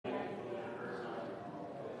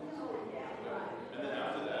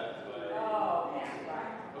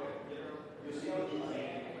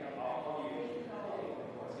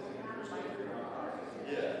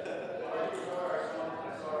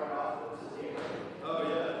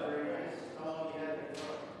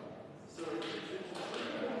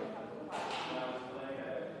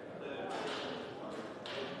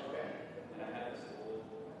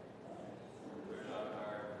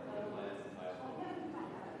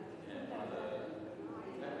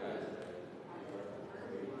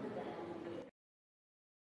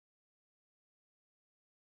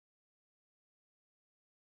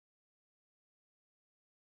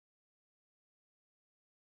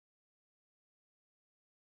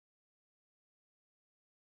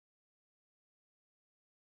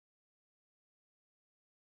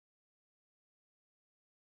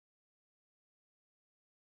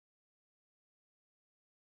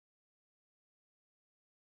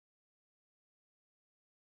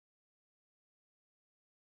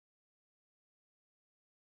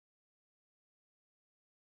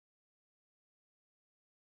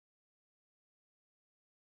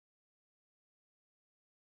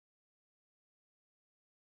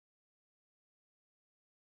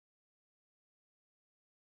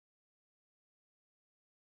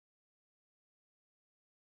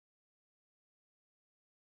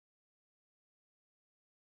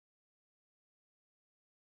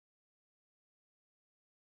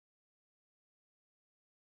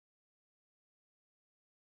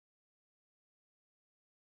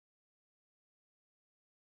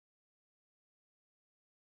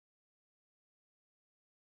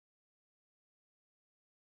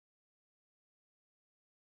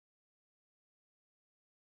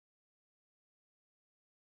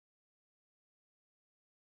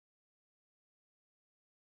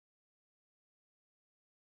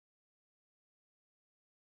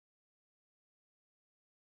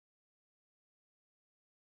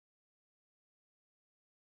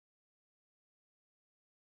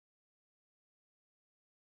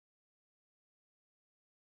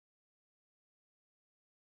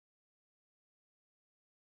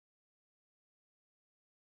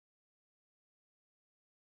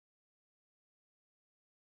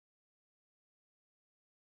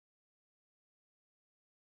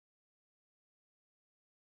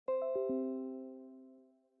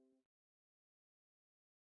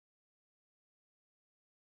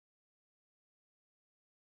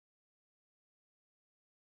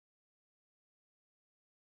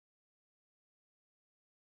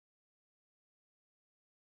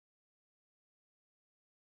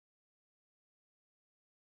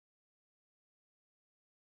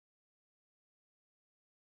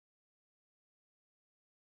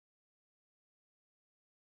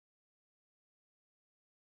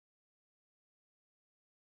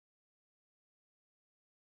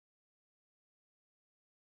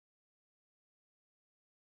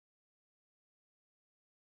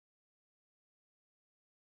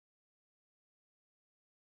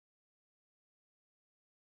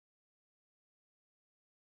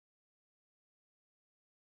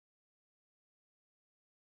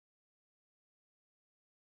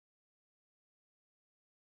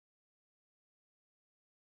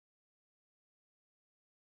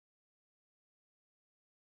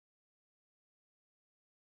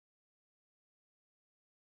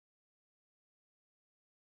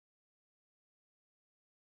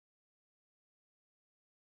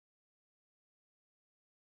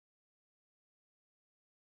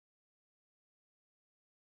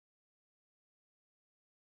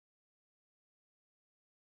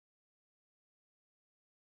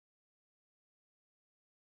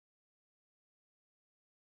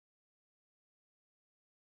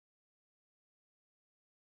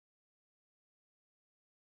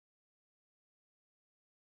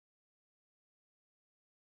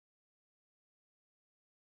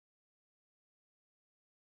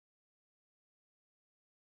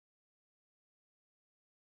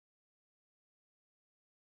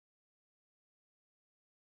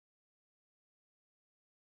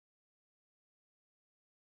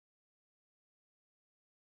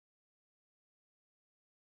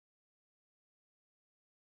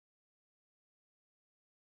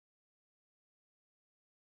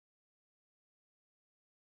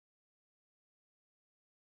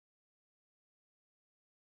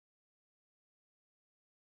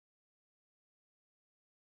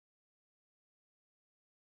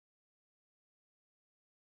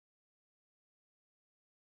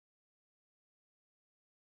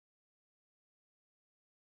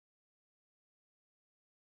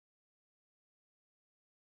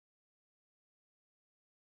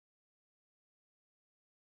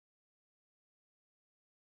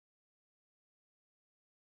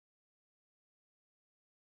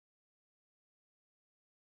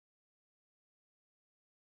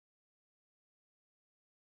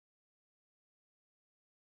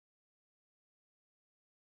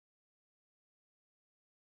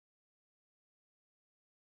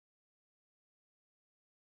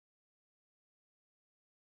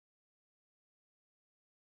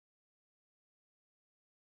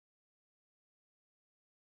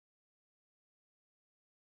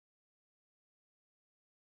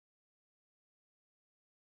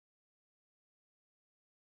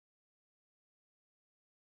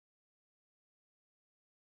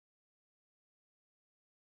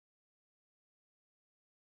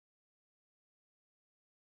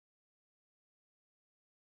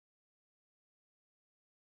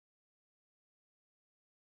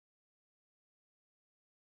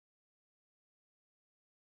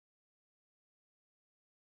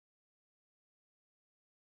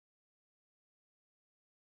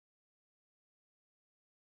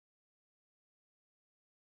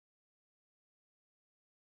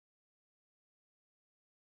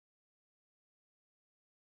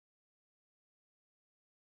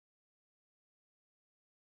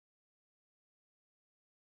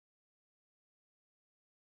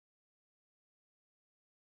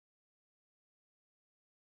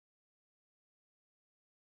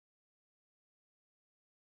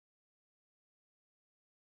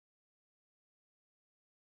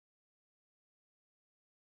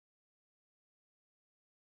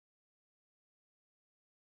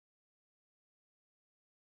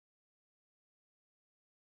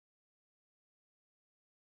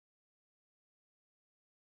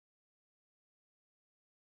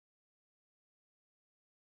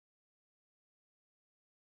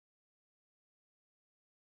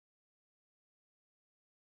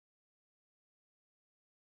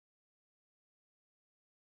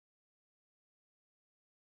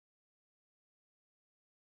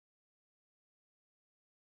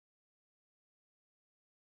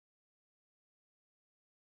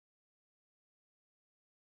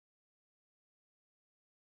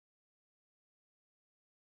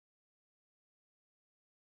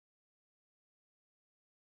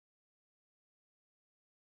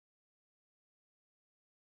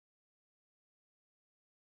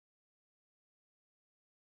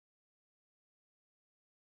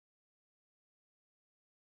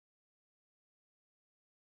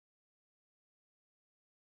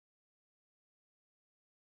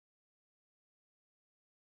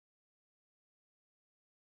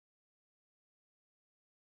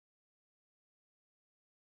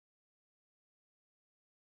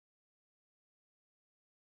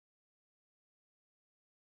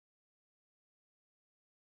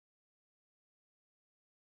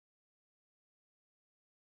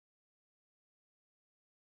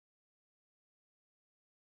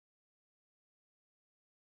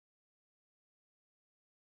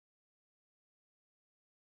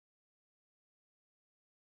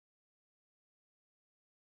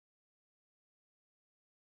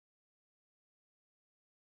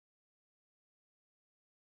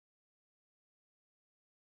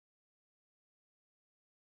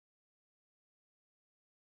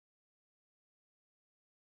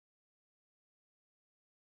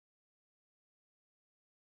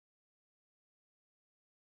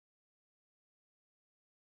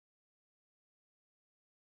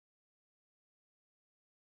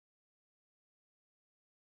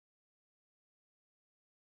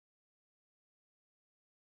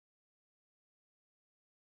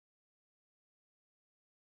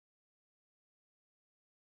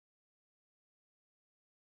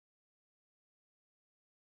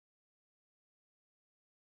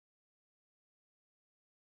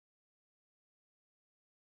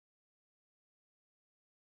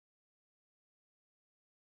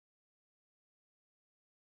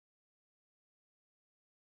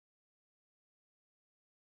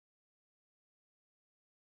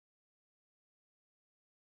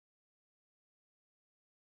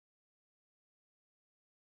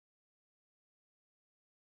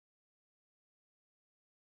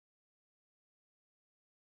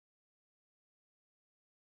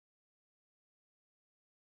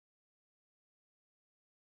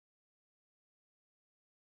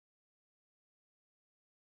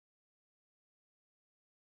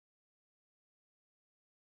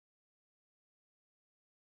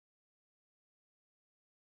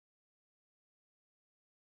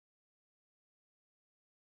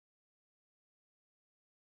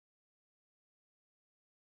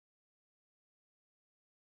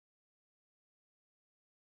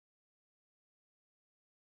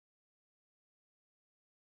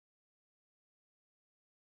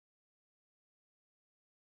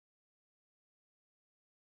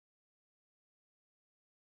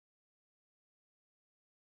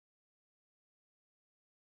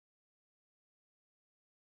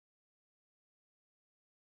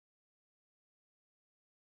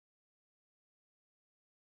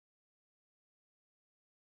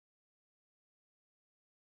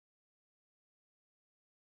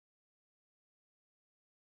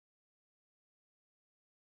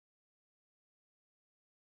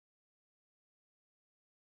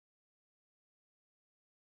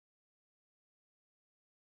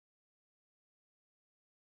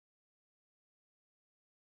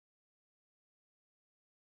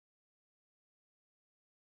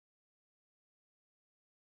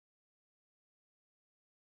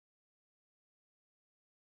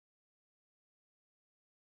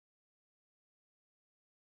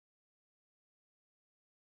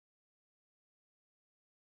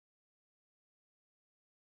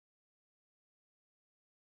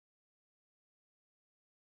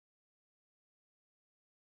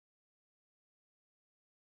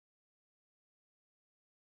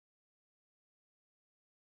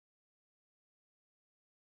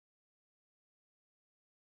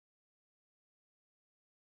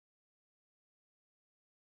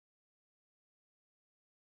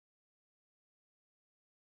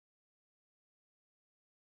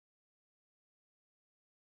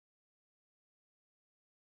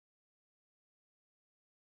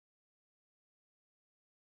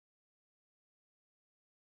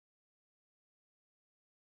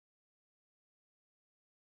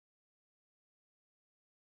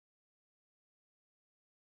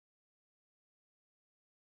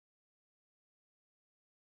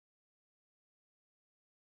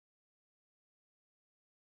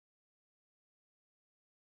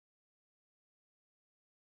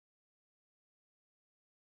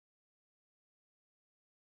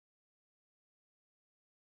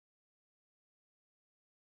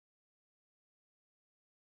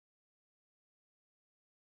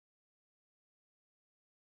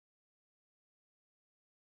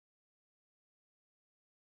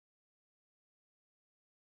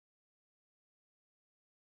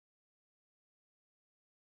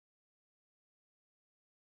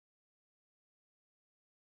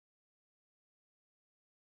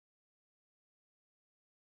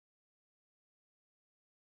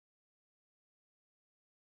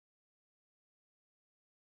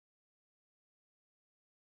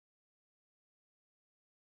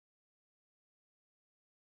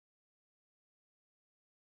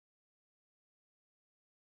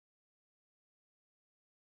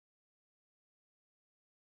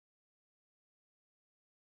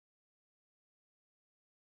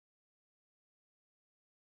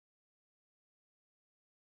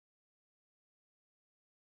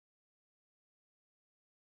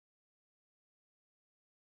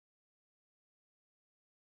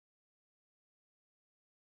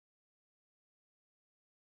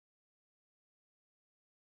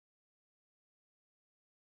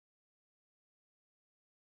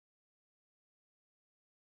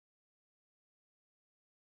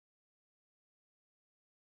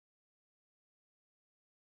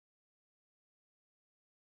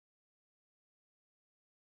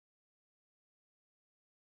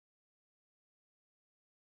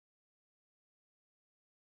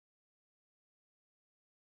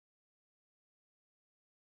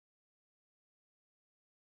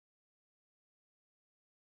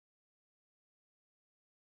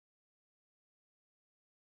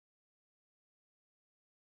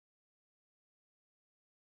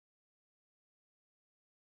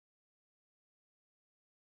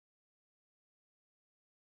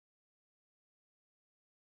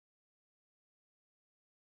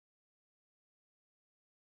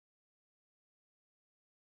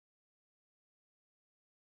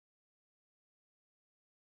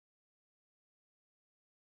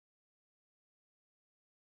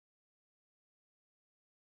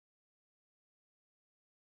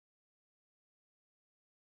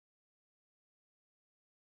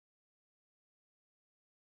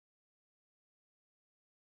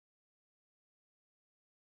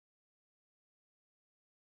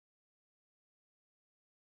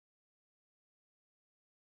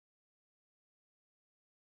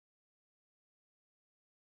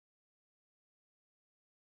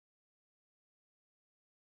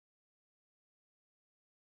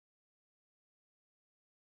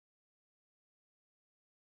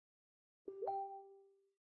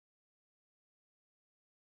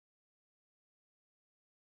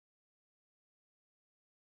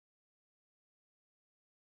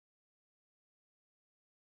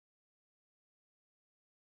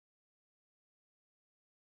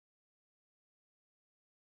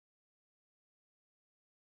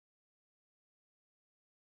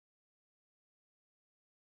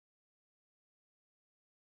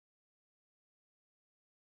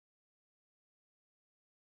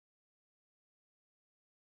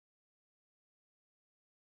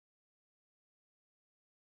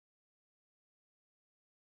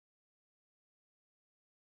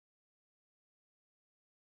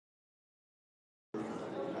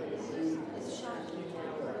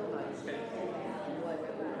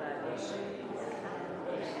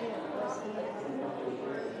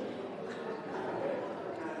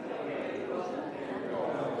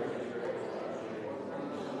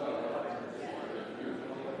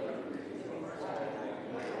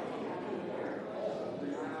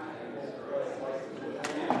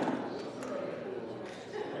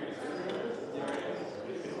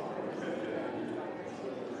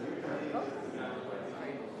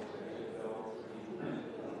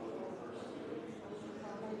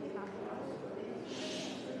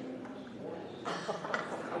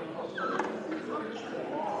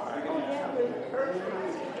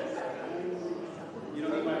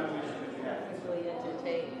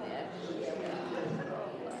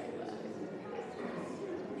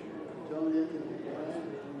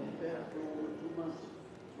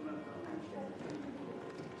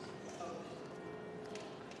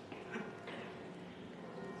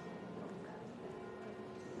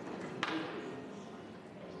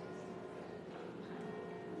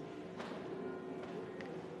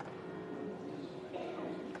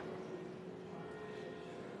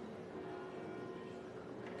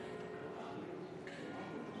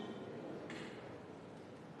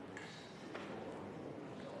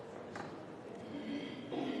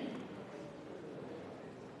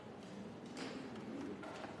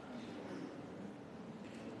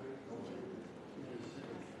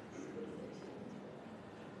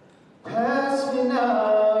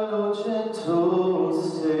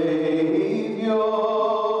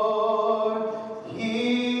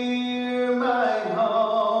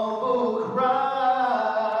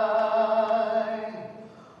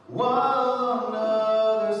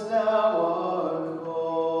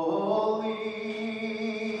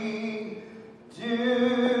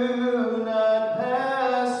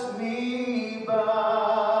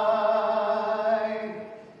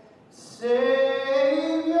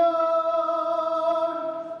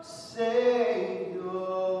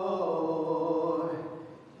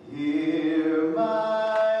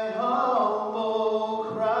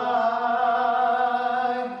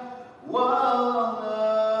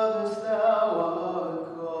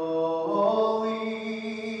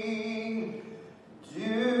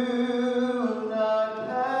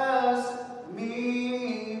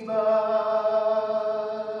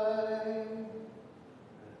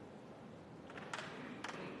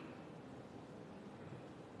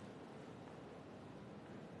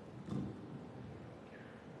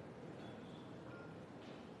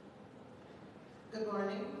Good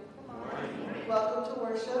morning. Welcome to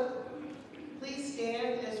worship. Please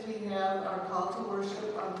stand as we have our call to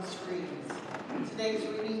worship on the screens. Today's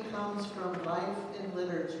reading comes from Life in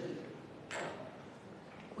Liturgy.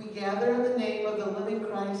 We gather in the name of the living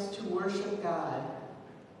Christ to worship God.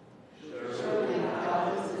 Surely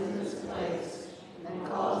God is in this place and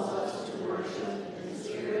calls us to worship in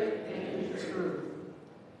spirit and in truth.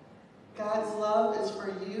 God's love is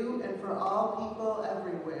for you and for all people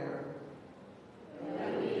everywhere.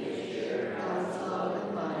 That we may share God's love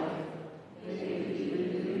and life, may we be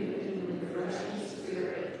renewed in the refreshing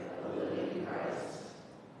spirit of the living Christ.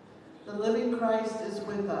 The living Christ is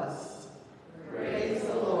with us. Praise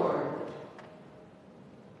the Lord.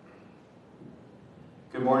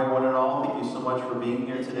 Good morning, one and all. Thank you so much for being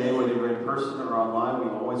here today, whether you're in person or online.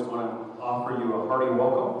 We always want to offer you a hearty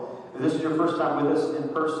welcome. If this is your first time with us in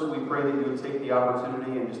person, we pray that you would take the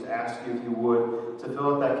opportunity and just ask you, if you would, to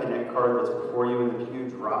fill out that Connect card that's before you in the pew,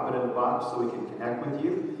 drop it in the box so we can connect with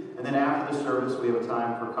you. And then after the service, we have a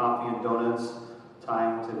time for coffee and donuts,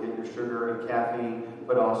 time to get your sugar and caffeine,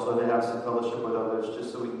 but also to have some fellowship with others,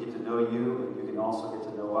 just so we can get to know you and you can also get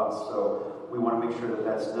to know us. So we want to make sure that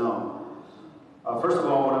that's known. First of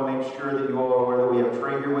all, I want to make sure that you all are aware that we have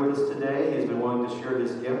Trey here with us today. He's been willing to share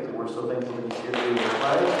his gift, and we're so thankful that he's here today to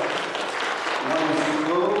play. We want to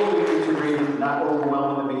slowly integrate him, not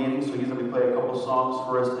overwhelm in the beginning, so he's going to play a couple songs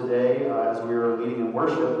for us today as we are leading in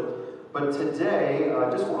worship. But today, I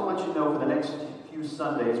just want to let you know for the next few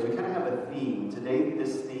Sundays, we kind of have a theme. Today,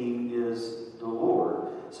 this theme is the Lord.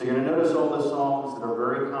 So you're going to notice all the songs that are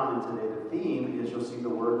very common today. The theme is you'll see the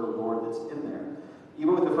word the Lord that's in there.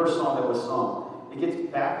 Even with the first song that was sung, it gets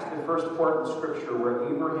back to the first part in Scripture where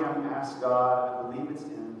Abraham asked God, I believe it's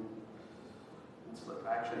in,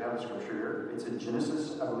 I actually have the Scripture here. It's in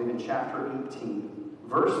Genesis, I believe in chapter 18,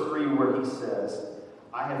 verse 3, where he says,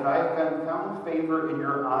 I have found favor in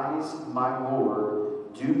your eyes, my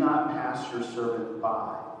Lord. Do not pass your servant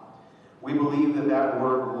by. We believe that that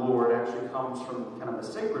word Lord actually comes from kind of a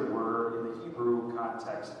sacred word in the Hebrew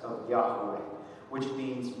context of Yahweh, which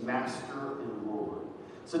means master and Lord.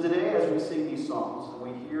 So today, as we sing these songs, and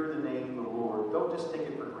we hear the name of the Lord, don't just take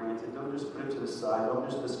it for granted. Don't just put it to the side. Don't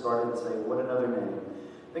just discard it and say, what another name.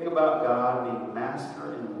 Think about God being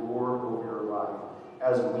master and Lord over your life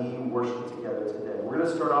as we worship together today. We're going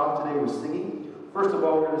to start off today with singing. First of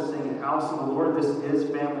all, we're going to sing House of the Lord. This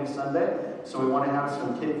is Family Sunday, so we want to have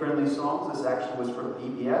some kid-friendly songs. This actually was from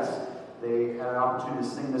PBS. They had an opportunity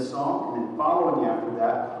to sing this song, and then following after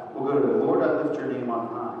that, we'll go to Lord, I Lift Your Name on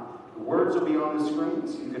High. The words will be on the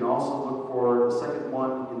screens. You can also look for the second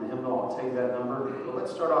one in the hymnal. I'll tell you that number. But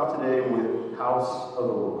let's start off today with House of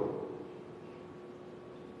the Lord.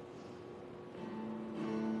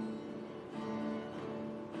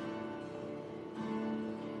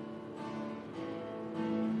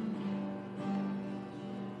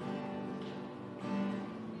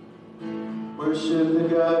 Worship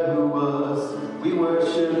the God who was. We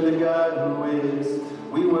worship the God who is.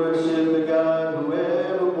 We worship the God who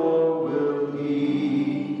evermore will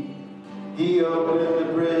be. He opened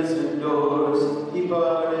the prison doors. He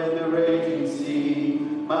parted the raging sea.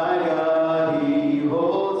 My God, He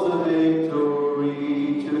holds the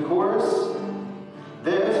victory. To the chorus.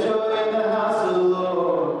 There's joy in the house of the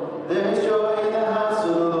Lord. There's joy in the house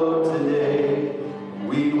of the Lord today.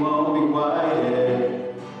 We won't be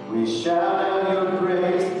quiet. We shout out your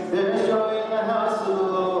praise. There's joy in the house of the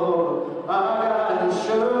Lord. Our God is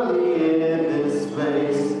surely in this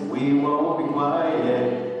place. We won't be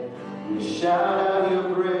quiet. We shout out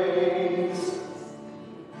your praise.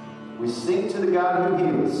 We sing to the God who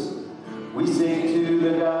heals. We sing to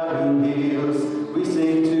the God who heals. We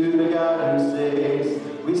sing to the God who saves.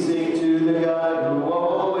 We sing to the God who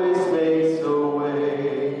always makes a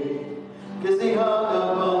way. 'Cause He hung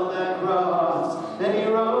up on that cross, and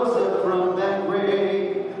He rose up from that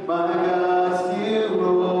grave. My God, still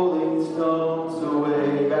rolling stones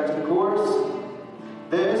away. Back to the chorus.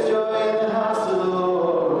 There's joy in the house of the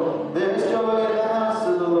Lord. There's joy in the house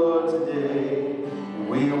of the Lord today.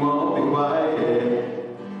 We won't be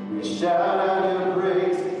quiet. We shout out your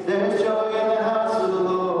praise. There's joy in the house of the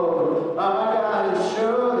Lord. Our God is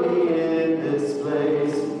surely in this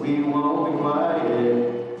place. We won't be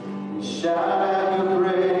quiet. We shout out your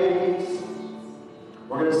praise.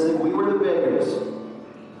 We're going to sing, we were the beggars.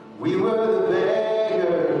 We were the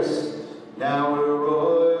beggars. Now we're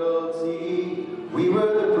royalty. We were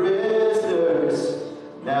the prisoners.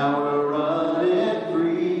 Now we're running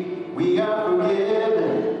free. We are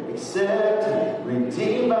forgiven, accepted,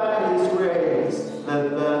 redeemed by His grace.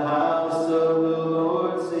 Let the house of the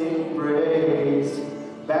Lord sing praise.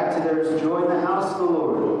 Back to there's joy in the house of the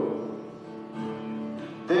Lord.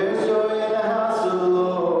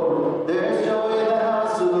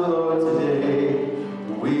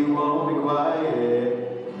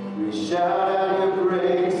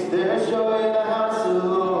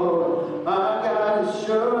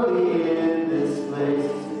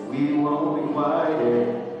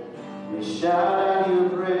 shout out your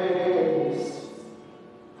praise.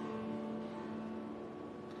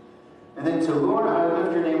 And then to Lord, I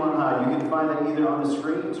lift your name on high. You can find that either on the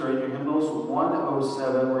screens or in your hymnals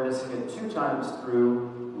 107. We're going to sing it 2 times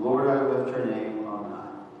through. Lord, I lift your name on high.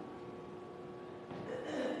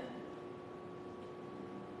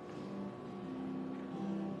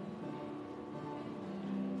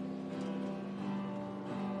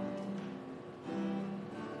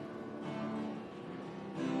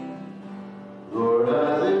 Lord,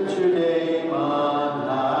 I lift your name on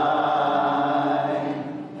high.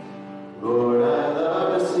 Lord, I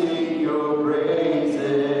love to sing your praises.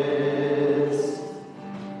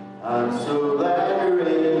 I'm so glad you're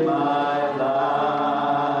in my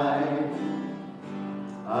life.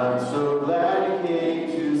 I'm so glad you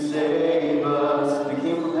came to save us. You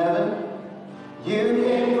came from heaven? You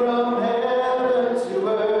came from heaven to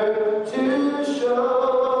earth to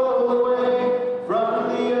show the way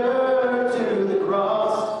from the earth to the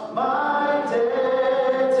cross. My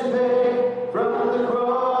debt to pay. From the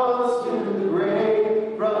cross to the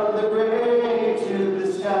grave. From the grave to the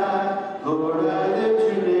sky. Lord, I lift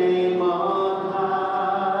your name on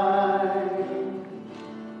high.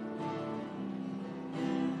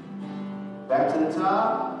 Back to the top.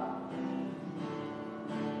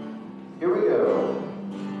 Here we go.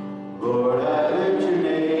 Lord, I lift your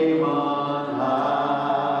name on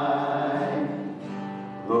high.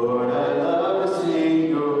 Lord, I love to sing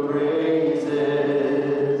your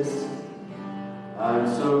praises. I'm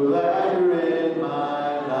so glad you're in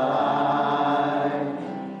my life.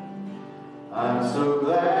 I'm so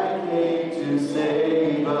glad you came to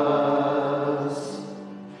save us.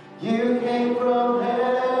 You came from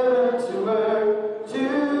heaven to earth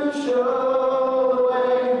to show the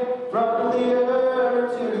way from the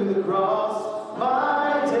earth to the cross.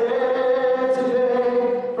 My debt to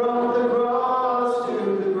pay. From the cross to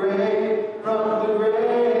the grave. From the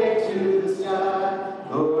grave to the sky.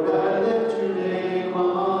 Lord, I lift your name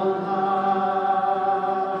on high.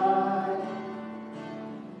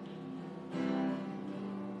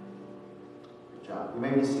 Good job. You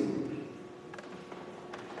may be seated.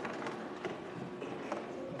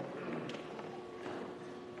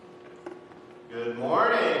 Good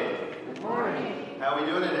morning. Good morning. How are we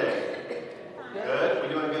doing today? Good? We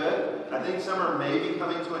doing good? I think summer may be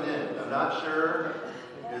coming to an end. I'm not sure.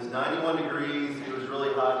 It was 91 degrees. It was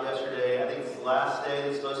really hot yesterday. I think it's the last day.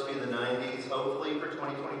 It's supposed to be in the 90s, hopefully for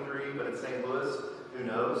 2023, but in St. Louis, who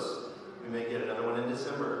knows? We may get another one in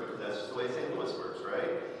December because that's just the way St. Louis works,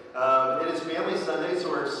 right? It is Family Sunday, so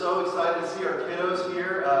we're so excited to see our kiddos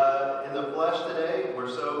here in the flesh today. We're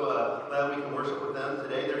so glad we can worship with them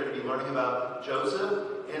today. They're going to be learning about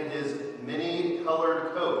Joseph and his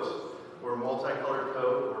many-colored coat, or multicolored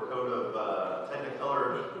coat, or coat of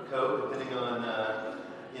technicolor coat, depending on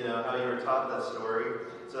how you were taught that story.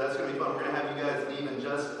 So that's going to be fun. We're going to have you guys leave in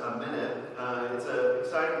just a minute. It's an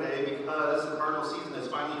exciting day because the Cardinal season is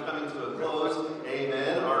finally coming to a close.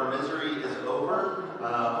 Amen. Our misery is over.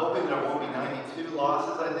 Hoping there won't be 92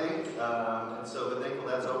 losses, I think. And so we're thankful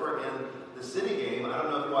that's over. And the City game, I don't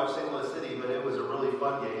know if you watched St. Louis City, but it was a really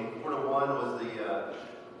fun game. 4-1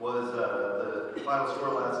 was the final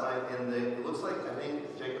score last night. And it looks like, I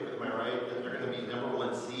think, Jacob, am I right, that they're going to be number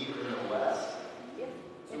 1 seed in the West?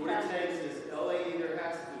 So what it takes is LA either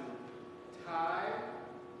has to tie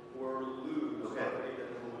or lose. Okay. To get that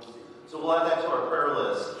number 1 seed. So we'll add that to our prayer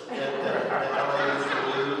list. That LA needs to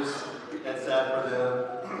lose. That's sad for them,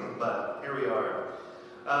 but here we are.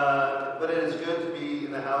 But it is good to be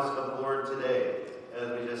in the house of the Lord today, as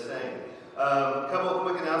we just sang. A couple of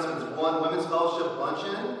quick announcements. One, Women's Fellowship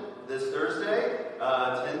Luncheon this Thursday,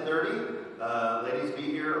 10:30. Ladies, be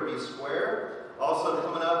here or be square. Also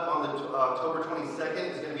coming up on the October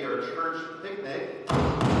 22nd is going to be our church picnic.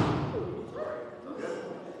 Okay.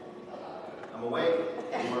 I'm awake.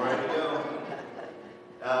 We're ready to go.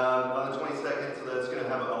 On the 22nd, so that's going to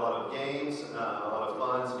have a lot of games, a lot of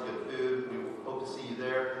fun, some good food. We hope to see you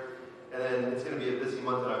there. And then it's going to be a busy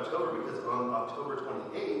month in October because on October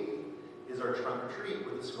 28th is our trunk or treat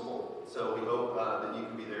with the school. So we hope that you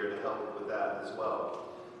can be there to help with that as well.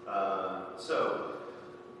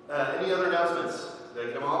 Any other announcements? Did I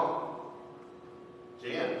get them all?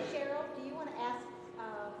 Jan? Cheryl, do you want to ask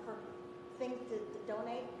for things to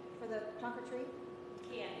donate for the trunk or treat?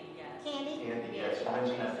 Candy, yes. Candy? Candy, yes. You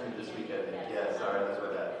mentioned that to me this week, I think. Yes, all right, that's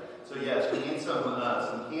what that. So yes, we need some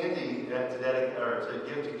candy to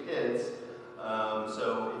give to kids. So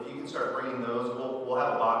if you can start bringing those, we'll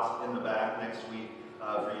have a box in the back next week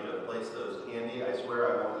for you to place those candy. I swear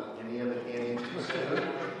I won't eat any of the candy too soon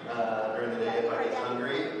during the day if I get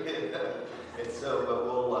hungry. But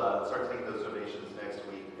we'll start taking those donations next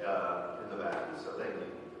week in the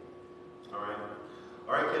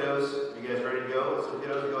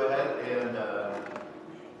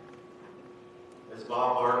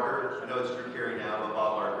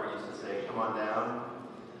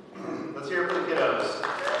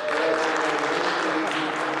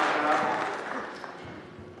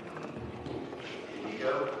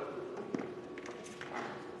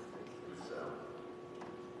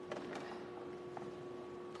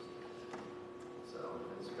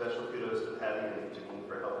special kudos to Patty and Janine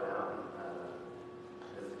for helping out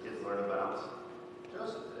as the kids learn about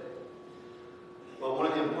Joseph today. Well, one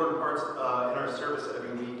of the important parts in our service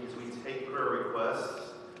every week is we take prayer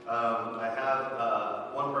requests. I have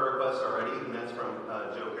one prayer request already, and that's from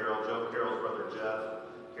Joe Carroll. Joe Carroll's brother Jeff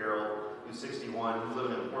Carroll, who's 61. He's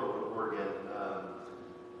living in Portland, Oregon.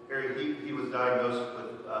 Harry, he was diagnosed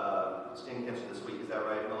with skin cancer this week. Is that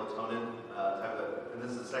right? Melatonin type of, and this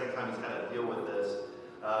is the second time he's had to deal with this.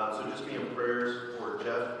 So just be in prayers for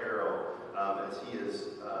Jeff Carroll as he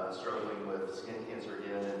is struggling with skin cancer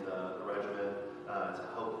again and the regimen to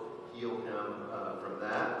help heal him from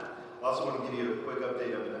that. I also want to give you a quick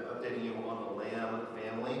update. I'm updating you on the Lamb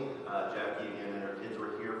family. Jackie again and her kids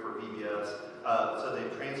were here for VBS. So they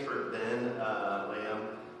transferred Ben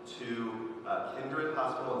Lamb to Kindred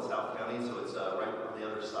Hospital in South County. So it's right on the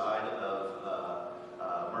other side of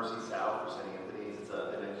Mercy South for St. Anthony's. It's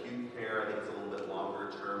an acute care. I think it's a little bit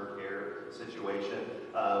longer term care situation.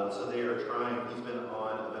 So they are trying. He's been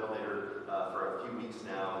on a ventilator for a few weeks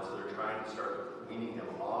now, and so they're trying to start weaning him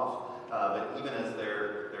off. But even as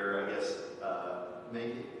they're I guess,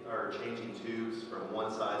 changing tubes from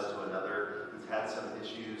one size to another, he's had some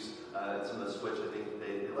issues. Some of the switch, I think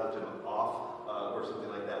they left him off or something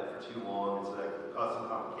like that for too long, and so that caused some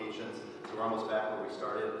complications. So we're almost back where we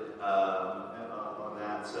started on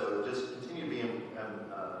that. So just continue to be in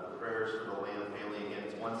prayers for the Lamb family. Again,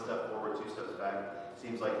 it's one step forward, two steps back.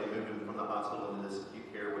 Seems like they moved him from the hospital into this acute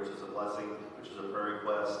care, which is a blessing, which is a prayer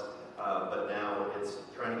request. But now it's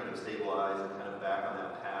trying to get him stabilized and kind of back on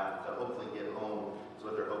that path to hopefully get home is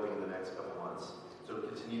what they're hoping in the next couple months. So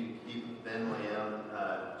continue to keep Ben Lamb,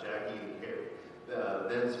 Jackie, and Carrie.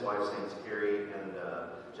 Ben's wife's name's Carrie, and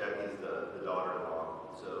Jackie's the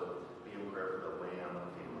daughter-in-law. So be in prayer for the Lamb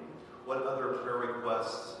family. What other prayer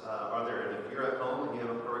requests are there? And if you're at home and you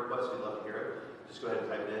have a prayer request, we'd love to hear it. Just go ahead and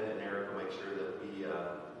type it in, and Eric will make sure that we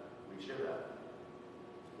share that.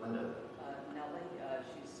 Linda. Nellie,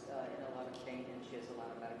 she's in a lot of pain and she has a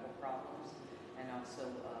lot of medical problems. And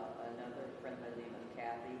also another friend by the name of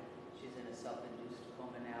Kathy. She's in a self-induced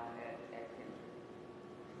coma now at Kindred.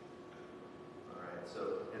 All right.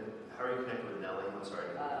 So, and how are you connected with Nellie? I'm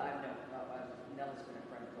sorry. Nellie's been a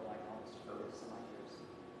friend for like almost 40-some odd years.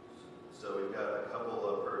 So we've got a couple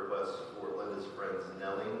of prayer requests for Linda's friends,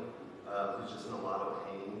 Nellie, who's just in a lot of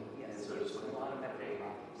pain. Yes, and so just a lot of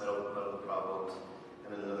medical problems. And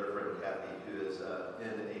then another friend, Kathy, who is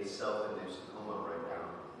in a self-induced coma right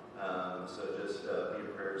now. So just be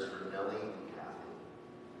in prayers for Nellie and Kathy.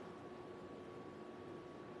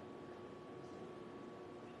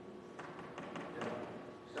 Yeah.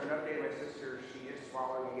 So an update, my sister, she is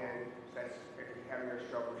swallowing again. So that's having her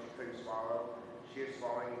stroke where she couldn't swallow. She is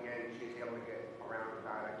swallowing again. She's able to get around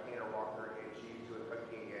without a cane or walker, and she's doing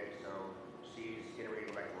cooking again. So she's getting ready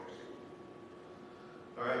to go back to work soon.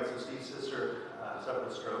 All right, so Steve's sister suffered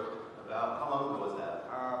a stroke. About how long ago was that?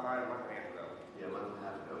 About a month and a half ago. Yeah, a month and a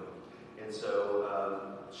half ago. And so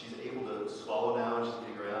she's able to swallow now, she's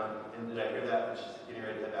getting around. And did I hear that? She's getting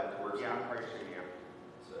ready to head back to work. Yeah, pretty soon, yeah.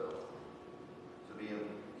 So be in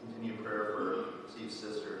continued prayer for Steve's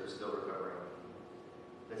sister who's still recovering.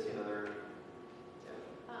 Did I see another? Yeah.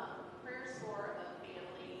 Prayers for a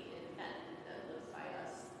family in Benton that lives by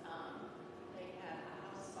us. They had a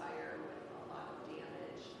house fire with a lot of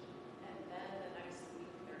damage, and then the next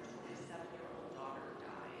week their 27-year-old daughter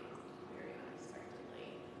died very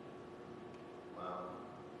unexpectedly. Wow.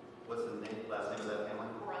 What's the last name of that family?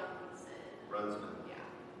 Brunsman. Yeah.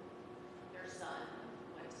 Their son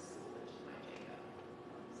went to school with my Jacob.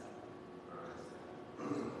 So. All right.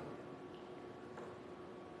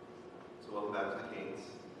 So welcome back to the Kings.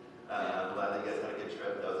 I'm glad that you guys had a good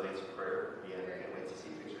trip. That was an answered prayer. Yeah, I can't wait to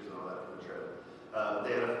see pictures and all that from the trip.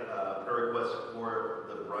 They had a prayer request for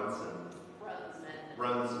the Brunsman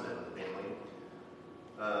family.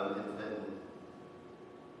 And then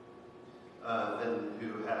who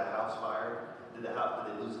had a house fire. Did they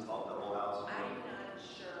lose the whole house? I'm not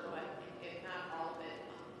sure, but if not all of it,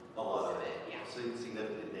 A lot of it, yeah.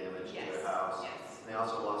 Significant damage to Yes, their house. yes. They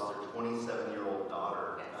also lost their 27-year-old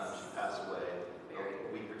daughter. Yes. She passed away a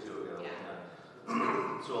week or two ago.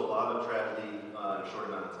 Yeah. So a lot of tragedy in a short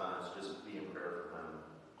amount of time. So just be in prayer for them.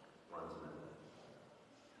 Brunsman.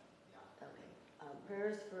 Okay.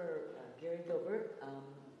 Prayers for Gary Gilbert.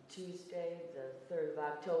 Tuesday, the 3rd of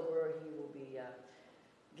October, he will be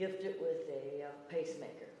gifted with a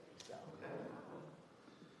pacemaker. So. Okay.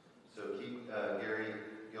 So keep Gary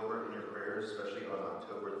Gilbert in your prayers, especially on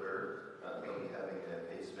October 3rd. He'll be having a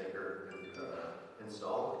pacemaker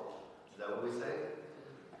installed. Is that what we say?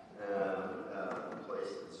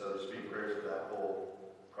 Placed. So just be in prayers for that whole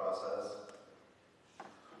process.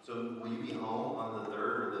 So will you be home on the 3rd,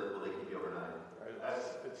 or will they keep you overnight?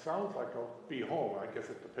 It sounds like I'll be home. I guess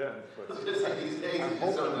it depends. I But was going to say, these days, you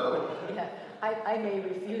just don't know. Yeah, I may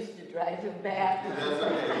refuse to drive him back. That's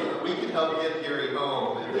okay. We can help get Gary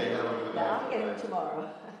home if they have him. Yeah, I'll get him tomorrow.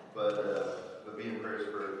 But be in prayers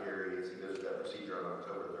for Gary as he goes through that procedure on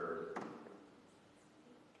October 3rd.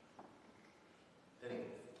 Penny.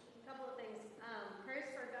 A couple of things. Prayers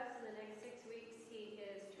for Gus in the next 6 weeks. He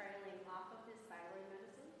is trialing off of his thyroid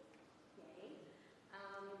medicine. Yay.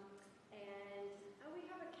 And we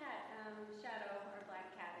have a cat. Shadow, our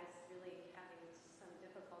black cat, is really having some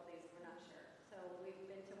difficulties. We're not sure. So we've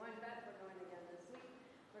been to one vet. We're going again this week.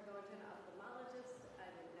 We're going to an ophthalmologist. I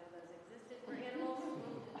didn't know those existed for animals.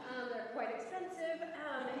 They're quite expensive.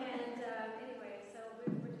 Anyway, so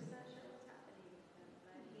we're just not sure what's happening with him.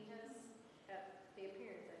 But he has the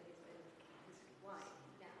appearance that he's lying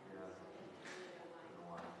now. Yeah.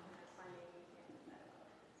 That's finding he can't do that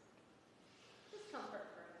about it. Just comfort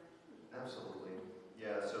for him. Absolutely.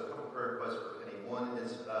 Yeah, so a couple prayer requests for Penny. One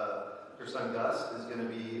is her son Gus is going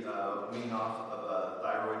to be weaning off of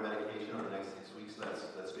thyroid medication over the next 6 weeks. So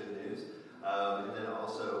that's good news. And then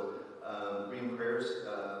also reading prayers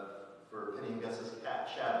for Penny and Gus's cat,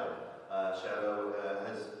 Shadow. Shadow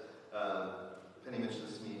has, Penny mentioned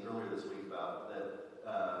this to me earlier this week about that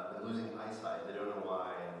been losing eyesight. They don't know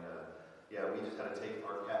why. And yeah, we just had to take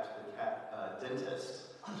our cat to the cat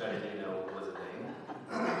dentist, which I didn't even know was a thing.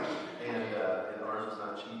 And ours was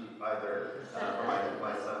not cheap either for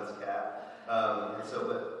my son's cat.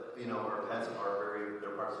 But you know, our pets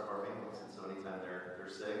they're parts of our families, and so anytime they're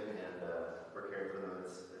sick and we're caring for them,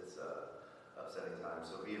 it's upsetting time.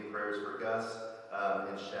 So be in prayers for Gus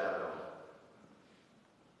and Shadow.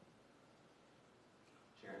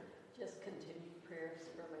 Sharon. Just continued prayers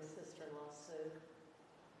for my sister-in-law, Sue,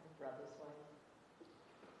 her brother's wife.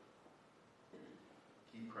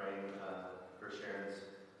 Keep praying for Sharon's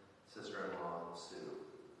sister-in-law, Sue,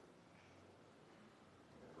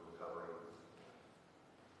 for recovery.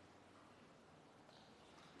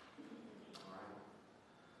 All right.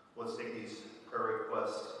 Let's take these prayer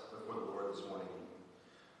requests before the Lord this morning.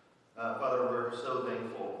 Father, we're so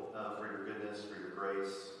thankful for your goodness, for your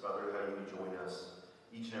grace. Father, how you join us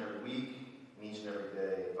each and every week and each and every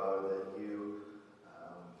day. Father, that you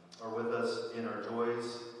are with us in our joys,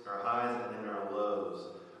 our highs, and in our lows.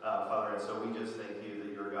 Father, and so we just thank you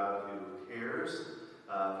that you're a God who cares.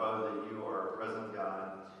 Father, that you are a present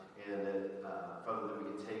God, and that, Father, that we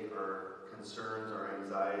can take our concerns, our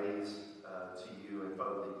anxieties to you, and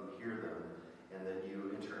Father, that you hear them, and that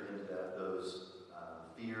you enter into those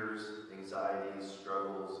fears, anxieties,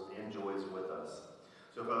 struggles, and joys with us.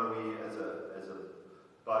 So, Father, we as a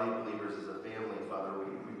body of believers, as a family, Father,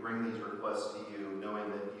 we bring these requests to you, knowing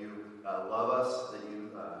that you love us, that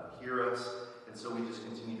you hear us, and so we just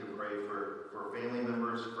continue to pray for family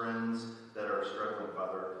members, friends that are struggling,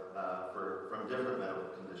 Father, from different medical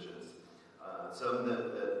conditions. Some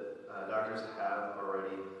that doctors have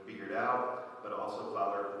already figured out, but also,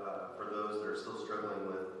 Father, for those that are still struggling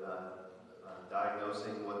with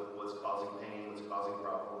diagnosing what's causing pain, what's causing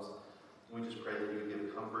problems, we just pray that you would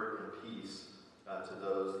give comfort and peace to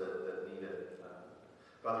those that need it.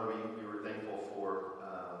 Father, we were thankful for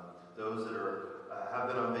those that have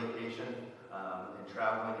been on vacation and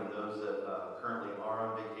traveling, and those that currently are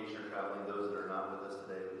on vacation or traveling, those that are not with us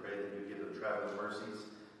today. We pray that you give them traveling mercies,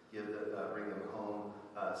 bring them home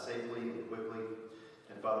safely and quickly.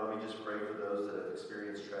 And Father, we just pray for those that have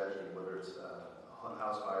experienced tragedy, whether it's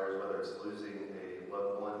house fires, whether it's losing a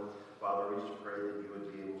loved one. Father, we just pray that you would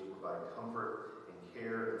be able to provide comfort and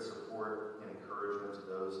care and support and encouragement to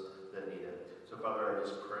those that need it. So Father, I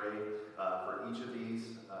just pray for each of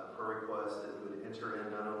these prayer requests that you would enter in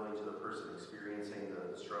not only to the person experiencing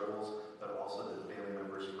the struggles, but also to the family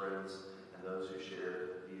members, friends, and those who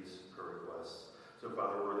share these prayer requests. So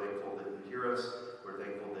Father, we're thankful that you hear us. We're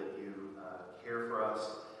thankful that you care for us.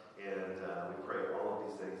 And we pray all of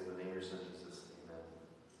these things in the name of your Son, Jesus.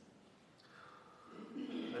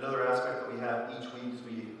 Amen. Another aspect that we have each week is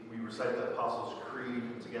we recite the Apostles'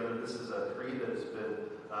 Creed together. This is a creed that has been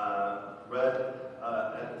read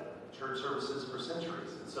at church services for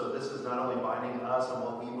centuries. And so this is not only binding us on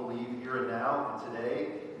what we believe here and now and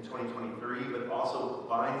today in 2023, but also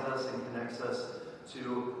binds us and connects us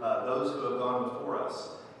to those who have gone before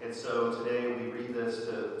us. And so today we read this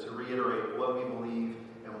to reiterate what we believe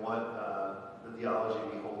and what the theology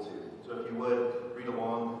we hold to. So if you would, read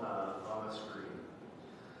along on the screen.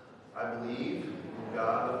 I believe in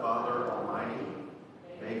God the Father Almighty,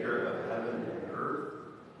 maker of heaven and earth,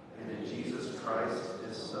 and in Jesus Christ,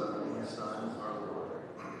 his Son, our Lord,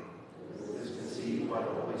 who is conceived by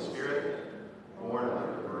the Holy Spirit, born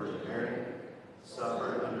of the Virgin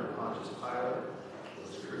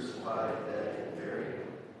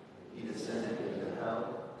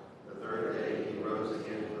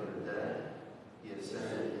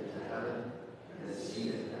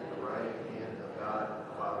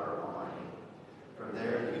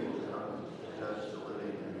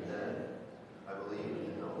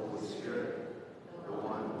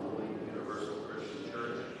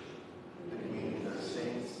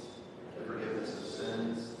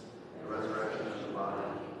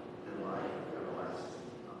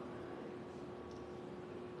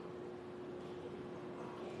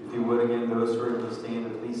those who are able to stand, to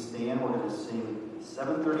please stand. We're going to sing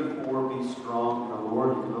 734, Be Strong in the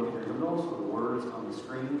Lord. You can look at your hymnals or the words on the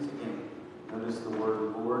screens. Again, notice the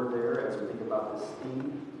word Lord there as we think about this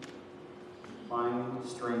theme. Find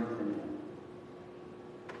strength in Him.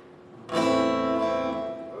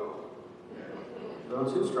 No,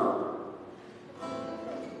 too strong.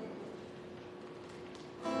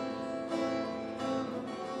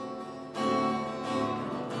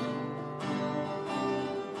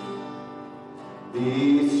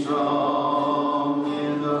 Be strong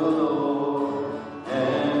in the Lord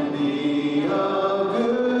and be of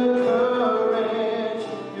good courage.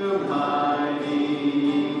 Your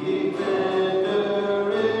mighty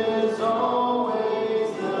defender is always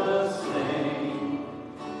the same.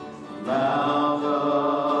 Mount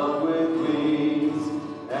up with wings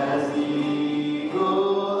as the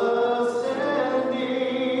eagle ascending.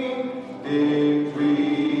 Victory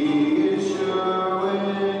is sure when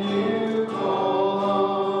you call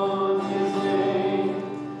on His name.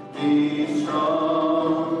 Be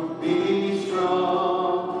strong, be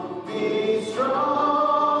strong, be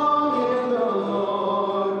strong in the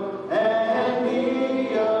Lord, and be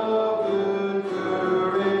of good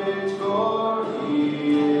courage, for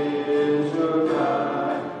He is your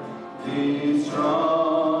guide. Be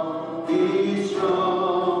strong, be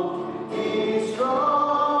strong, be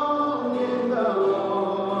strong in the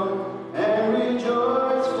Lord, and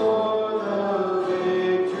rejoice, for the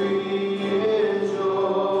victory is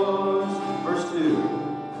yours. Verse 2.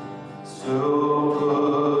 So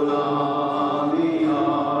put on the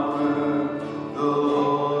armor the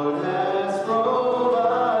Lord has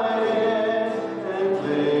provided, and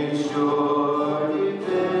place your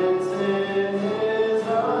defense in His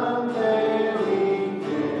unfailing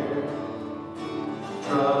care.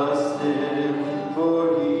 Trust Him, for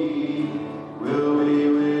He will be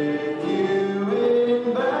with you in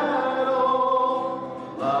battle,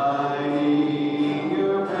 lighting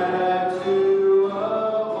your path to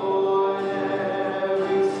avoid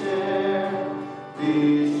every snare. Be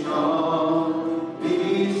strong, be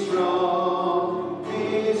strong, be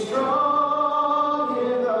strong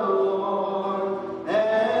in the Lord,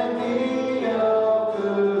 and be of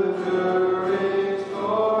good courage,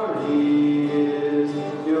 for He is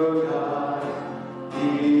your guide.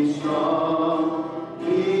 Be strong,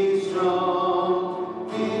 be strong,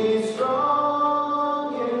 be strong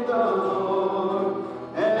in the Lord,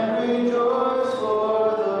 and rejoice, for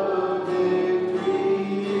the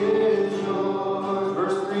victory is yours.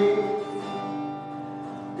 Verse 3.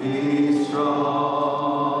 Be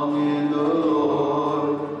strong in the Lord,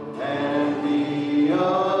 and be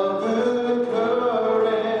of good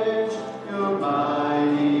courage. Your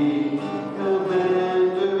mighty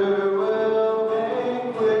commander will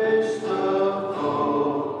vanquish the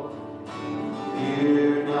foe.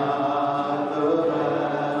 Fear not the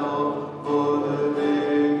battle, for the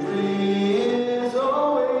victory is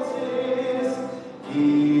always His. He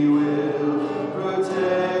will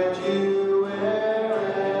protect you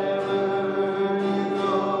wherever you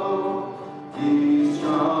go. Be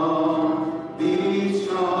strong, be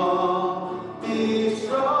strong, be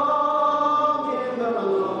strong in the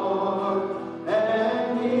Lord, and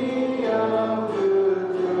be of good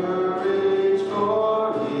courage, for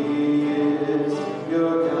He is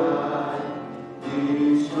your guide.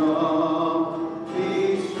 Be strong, be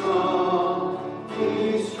strong, be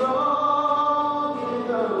strong in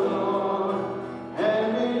the Lord, and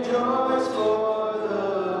rejoice, for the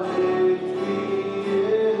victory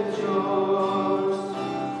is yours.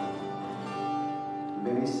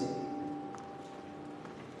 Maybe sing.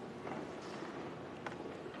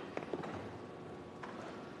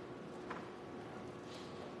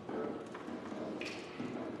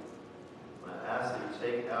 I'm going to ask that you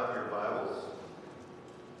take out your Bibles.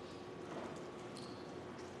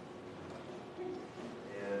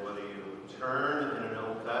 And whether you turn in an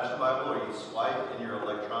old-fashioned Bible or you swipe in your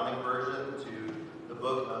electronic version to the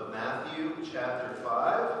book of Matthew, chapter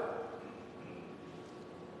 5.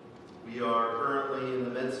 We are currently in the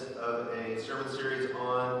midst of a sermon series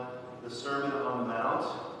on the Sermon on the Mount.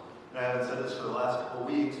 And I haven't said this for the last couple of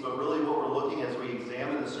weeks, but really what we're looking as we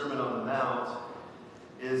examine the Sermon on the Mount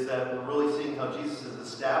is that we're really seeing how Jesus is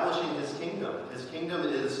establishing His kingdom. His kingdom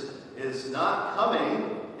is not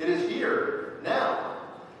coming, it is here, now.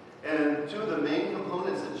 And two of the main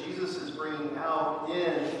components that Jesus is bringing out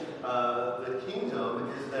in the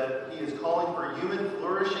kingdom is that He is calling for human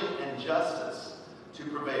flourishing and justice to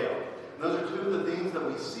prevail. And those are two of the themes that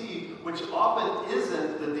we see, which often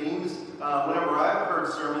isn't the themes whenever I've heard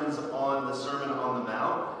sermons on the Sermon on the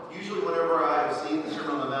Mount. Usually whenever I've seen the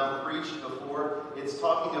Sermon on the Mount preached before, it's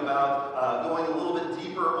talking about going a little bit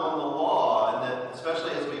deeper on the law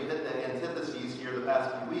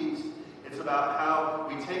about how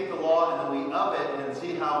we take the law and then we up it and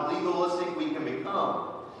see how legalistic we can become,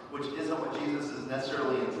 which isn't what Jesus is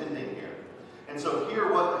necessarily intending here. And so here,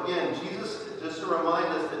 Jesus, just to remind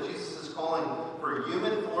us that Jesus is calling for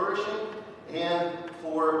human flourishing and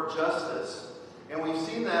for justice. And we've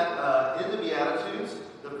seen that in the Beatitudes.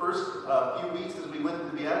 The first few weeks as we went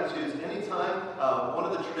through the Beatitudes, anytime one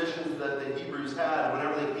of the traditions that the Hebrews had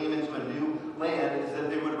whenever they came into a new land is that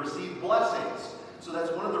they would receive blessings. So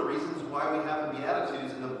that's one of the reasons why we have the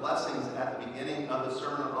Beatitudes and the blessings at the beginning of the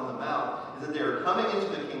Sermon on the Mount, is that they are coming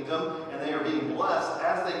into the kingdom and they are being blessed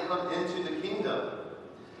as they come into the kingdom.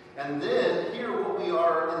 And then here what we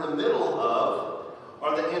are in the middle of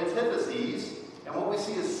are the antitheses, and what we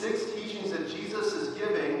see is 6 teachings that Jesus is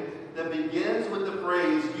giving that begins with the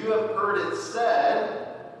phrase, "You have heard it said,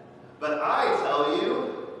 but I tell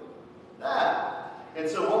you that." And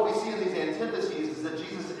so what we see in these antitheses is that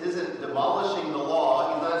Jesus isn't demolishing the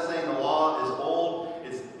law. He's not saying the law is old,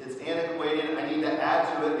 it's antiquated, I need to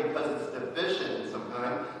add to it because it's deficient in some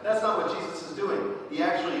kind. That's not what Jesus is doing. He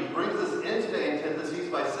actually brings us into the antitheses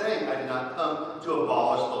by saying, I did not come to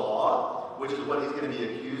abolish the law, which is what he's going to be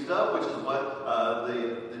accused of, which is what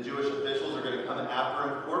the Jewish officials are going to come after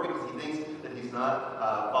him for, because he thinks that he's not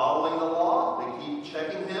following the law. They keep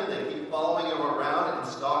checking him. They keep following him around and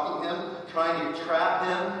stalking him, trying to trap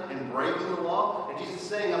him in breaking the law. And Jesus is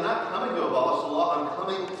saying, I'm not coming to abolish the law. I'm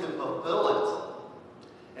coming to fulfill it.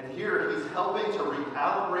 And here he's helping to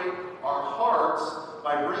recalibrate our hearts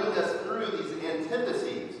by bringing us through these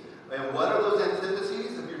antitheses. And what are those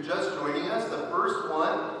antitheses? If you're just joining us, the first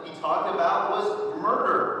one he talked about was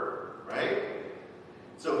murder, right?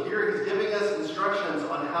 So here he's giving us instructions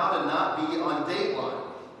on how to not be on Dateline.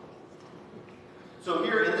 So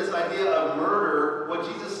here in this idea of murder, what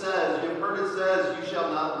Jesus says, you've heard it says, you shall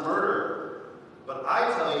not murder. But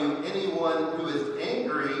I tell you, anyone who is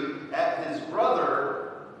angry at his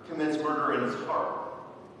brother commits murder in his heart.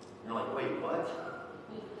 You're like, wait, what?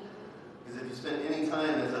 Because if you spend any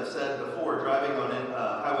time, as I've said before, driving on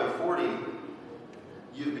Highway 40,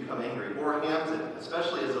 you've become angry. Or Hampton,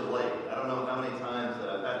 especially as of late. I don't know how many times that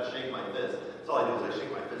I've had to shake my fist. That's all I do is I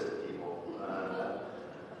shake my fist at people.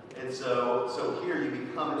 And so here you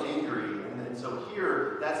become angry. And so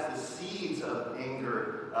here, that's the seeds of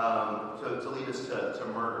anger to lead us to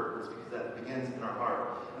murder. It's because that begins in our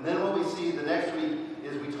heart. And then what we see the next week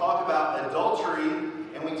is we talk about adultery.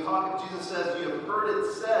 And Jesus says, you have heard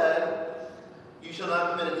it said, you shall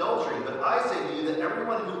not commit adultery. But I say to you that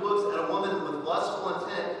everyone who looks at a woman with lustful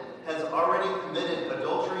intent has already committed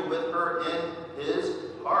adultery with her in his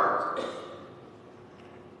heart.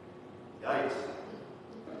 Yikes.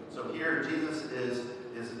 So here Jesus is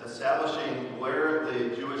establishing where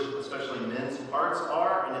the Jewish, especially men's hearts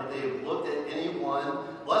are, and if they've looked at anyone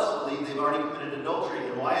lustfully, they've already committed adultery.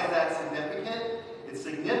 And why is that significant? It's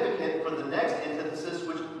significant for the next antithesis,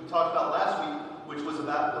 which we talked about last week, which was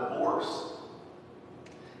about divorce.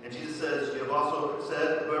 And Jesus says, you have also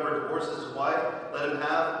said, whoever divorces his wife, let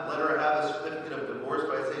her have a certificate of divorce.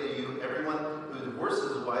 But I say to you, everyone who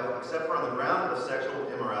divorces his wife, except for on the ground of sexual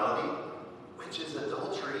immorality, which is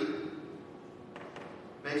adultery,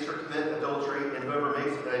 makes her commit adultery, and whoever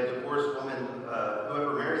marries a divorced woman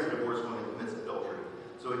commits adultery.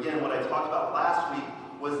 So again, what I talked about last week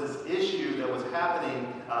was this issue that was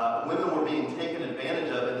happening. Women were being taken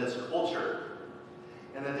advantage of in this culture.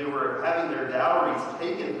 And that they were having their dowries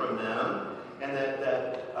taken from them, and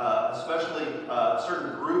that especially a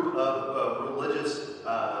certain group of religious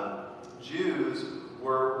Jews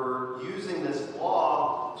were using this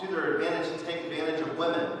law to their advantage to take advantage of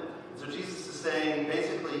women. And so Jesus is saying,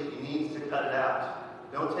 basically, you need to cut it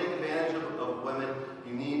out. Don't take advantage of women.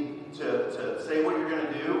 You need to say what you're going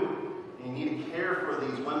to do, and you need to care for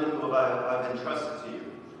these women who I've entrusted to you.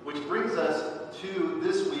 Which brings us to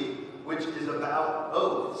this week, which is about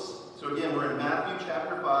oaths. So again, we're in Matthew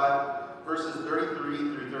chapter 5, verses 33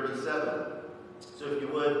 through 37. So if you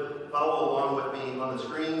would, follow along with me on the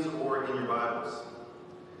screens or in your Bibles.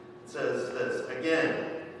 It says this,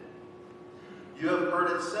 again, you have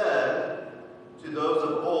heard it said to those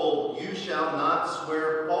of old, you shall not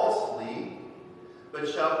swear falsely, but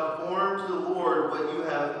shall perform to the Lord what you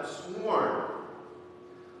have sworn.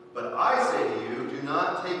 But I say to you, do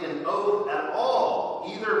not take an oath at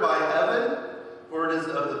all, either by heaven, for it is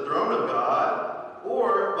of the throne of God,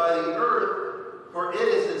 or by the earth, for it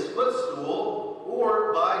is his footstool,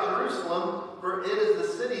 or by Jerusalem, for it is the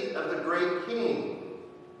city of the great King.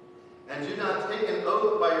 And do not take an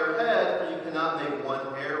oath by your head, for you cannot make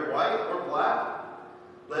one hair white or black.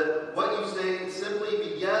 Let what you say simply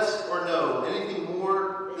be yes or no. Anything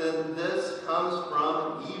more than this comes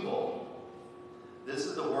from evil. This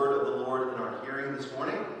is the word of the Lord in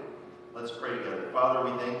Let's pray together.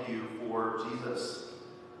 Father, we thank you for Jesus,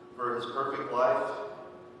 for his perfect life,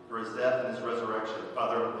 for his death and his resurrection.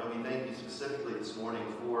 Father, and we thank you specifically this morning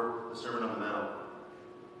for the Sermon on the Mount.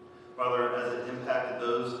 Father, as it impacted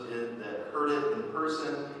those that heard it in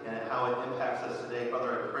person and how it impacts us today,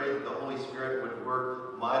 Father, I pray that the Holy Spirit would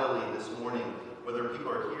work mightily this morning, whether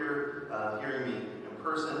people are here hearing me in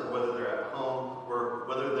person or whether they're at home or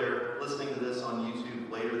whether they're listening to this on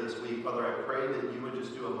YouTube later this week. Father, I pray that you would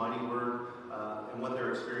just do a mighty work in what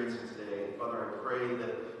they're experiencing today. Father, I pray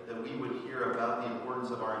that we would hear about the importance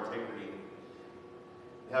of our integrity,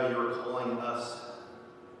 how you are calling us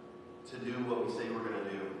to do what we say we're going to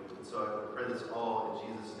do. And so I pray this all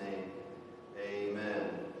in Jesus' name.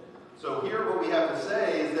 Amen. So here what we have to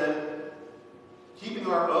say is that keeping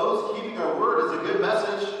our oaths, keeping our word is a good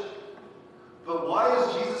message. But why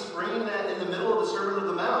is Jesus bringing that in the middle of the Sermon on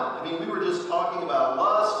the Mount? I mean, we were just talking about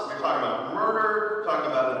lust, we were talking about murder,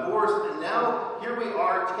 talking about divorce, and now here we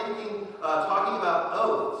are talking about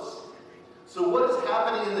oaths. So what is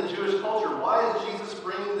happening in the Jewish culture? Why is Jesus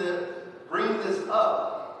bringing this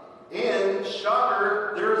up? And,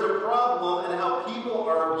 shocker, there is a problem in how people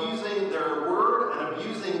are abusing their word and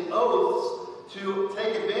abusing oaths to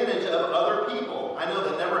take advantage of other people. I know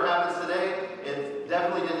that never happens today. It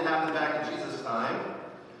definitely didn't happen back in Jesus' time.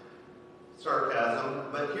 Sarcasm.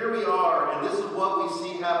 But here we are, and this is what we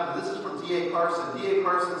see happen. This is from D.A. Carson. D.A.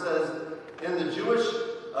 Carson says, in the Jewish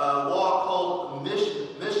law called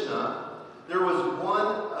Mishnah, there was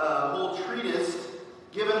one whole treatise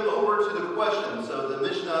given over to the question. So the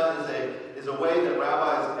Mishnah is a way that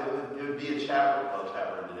rabbis, it would be a chat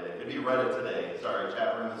room today. It would be Reddit today. Sorry,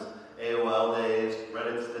 chat room is AOL days,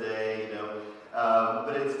 Reddit's today, you know.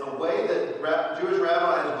 But it's a way that Jewish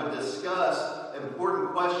rabbis would discuss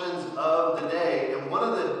important questions of the day. And one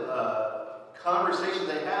of the conversations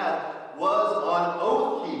they had was on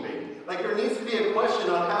oath keeping. Like, there needs to be a question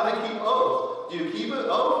on how to keep oaths. Do you keep an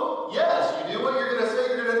oath? Yes, you do what you're going to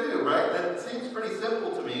say you're going to do, right? That seems pretty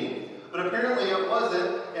simple to me. But apparently it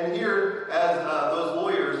wasn't. And here, as those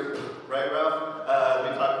lawyers, right, Ralph, as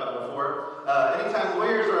we talked about before, anytime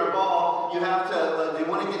lawyers are involved, you have to, they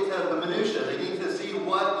want to get to the minutia. They need to see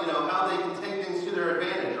how they can take things to their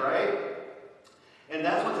advantage, right? And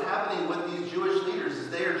that's what's happening with these Jewish leaders, is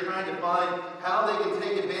they are trying to find how they can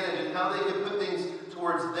take advantage and how they can put things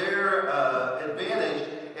towards their advantage.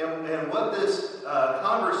 And what this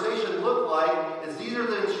conversation looked like is these are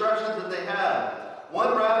the instructions that they had.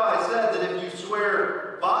 One rabbi said that if you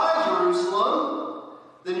swear by Jerusalem,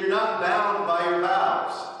 then you're not bound by your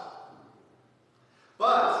vows.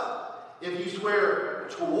 But if you swear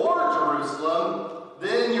toward Jerusalem,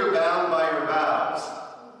 then you're bound by your vows.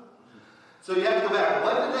 So you have to go back.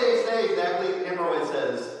 What did they say exactly? Amber always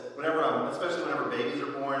says, especially whenever babies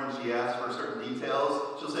are born, she asks for certain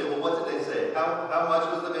details. She'll say, well, what did they say? How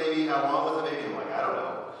much was the baby? How long was the baby? I'm like, I don't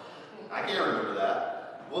know. I can't remember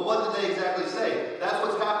that. Well, what did they exactly say? That's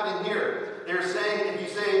what's happening here. They're saying if you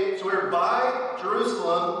say swear by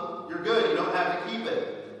Jerusalem, you're good. You don't have to keep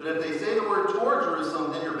it. But if they say the word toward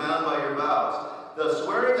Jerusalem, then you're bound by your vows. The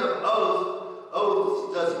swearing of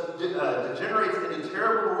oaths degenerates into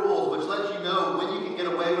terrible rules which let you know when you can get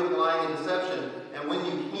away with lying and deception and when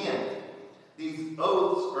you can't. These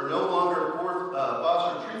oaths are no longer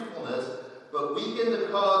foster truthfulness, but weaken the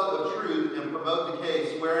cause of truth and promote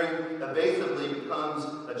decay. Swearing evasively becomes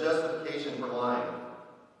a justification for lying.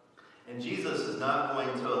 And Jesus is not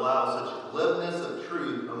going to allow such glibness of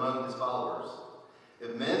truth among his followers.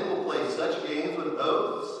 If men will play such games with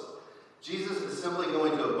oaths, Jesus is simply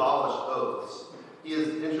going to abolish oaths. He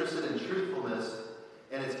is interested in truthfulness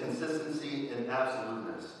and its consistency and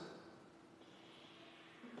absoluteness.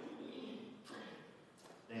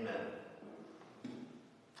 Amen.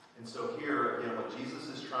 And so here, again, what Jesus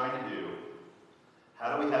is trying to do,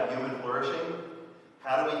 how do we have human flourishing?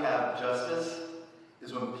 How do we have justice?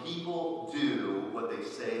 Is when people do what they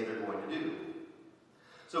say they're going to do.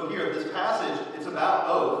 So here, this passage, it's about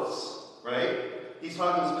oaths, right? He's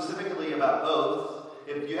talking specifically about oaths.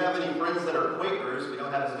 If you have any friends that are Quakers, we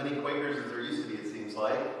don't have as many Quakers as there used to be, it seems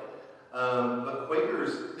like. But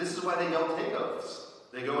Quakers, this is why they don't take oaths.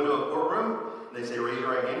 They go into a courtroom, and they say, raise your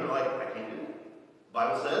right hand, and they're like, I can't do that. The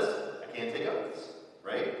Bible says, I can't take oaths,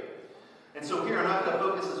 right? And so here, I'm not going to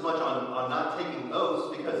focus as much on not taking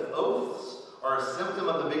oaths, because oaths are a symptom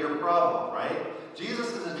of the bigger problem, right?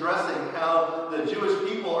 Jesus is addressing how the Jewish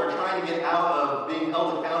people are trying to get out of being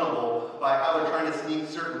held accountable by how they're trying to sneak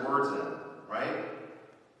certain words in, right?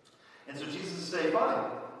 And so Jesus is saying,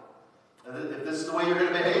 fine. If this is the way you're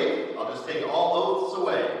going to behave, I'll just take all oaths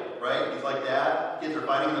away, right? He's like, Dad, kids are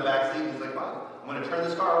fighting in the back seat. He's like, fine, I'm going to turn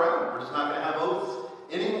this car around. We're just not going to have oaths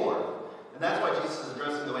anymore.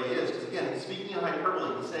 speaking in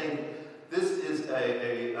hyperbole. He's saying this is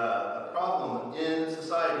a problem in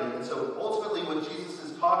society. And so ultimately what Jesus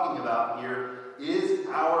is talking about here is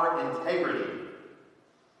our integrity.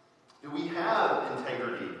 Do we have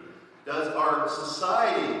integrity? Does our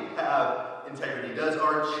society have integrity? Does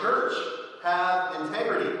our church have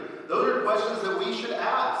integrity? Those are questions that we should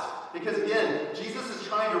ask. Because again, Jesus is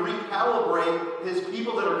trying to recalibrate his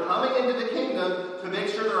people that are coming into the kingdom to make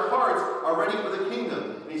sure their hearts are ready for the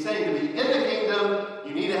kingdom. And he's saying to be in the kingdom,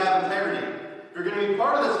 you need to have integrity. If you're going to be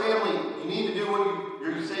part of this family, you need to do what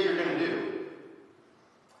you say you're going to do.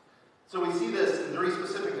 So we see this in three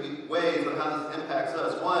specific ways on how this impacts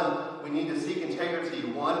us. One, we need to seek integrity.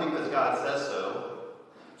 One, because God says so.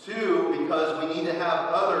 Two, because we need to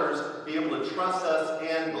have others be able to trust us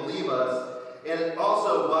and believe us. And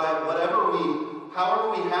also, by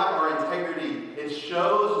however we have our integrity, it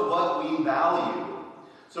shows what we value.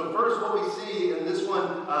 So first, what we see in this one,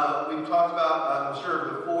 we've talked about, I'm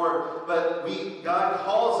sure, before, but God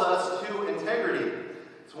calls us to integrity.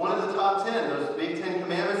 It's one of the top 10, those big 10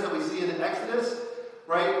 commandments that we see in Exodus,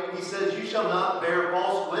 right? He says, you shall not bear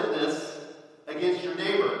false witness against your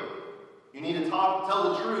neighbor. You need to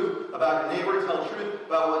tell the truth about your neighbor, tell the truth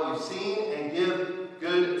about what you've seen, and give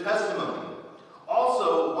good testimony.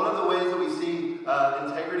 Also, one of the ways that we see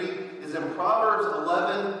integrity is in Proverbs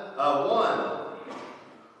 11:1,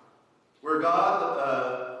 where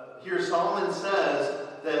God, here Solomon says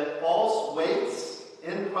that false weights,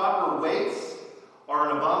 improper weights, are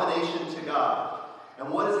an abomination to God. And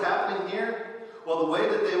what is happening here? Well, the way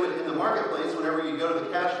that they would, in the marketplace, whenever you go to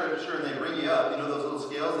the cash register and they bring you up, you know those little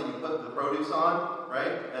scales that you put the produce on,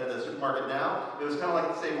 right, at the supermarket now? It was kind of like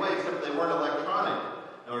the same way, except they weren't electronic.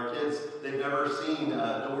 And our kids, they've never seen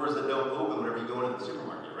doors that don't open whenever you go into the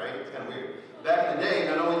supermarket, right? It's kind of weird. Back in the day,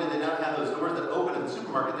 not only did they not have those doors that open in the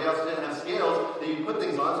supermarket, they also didn't have scales that you put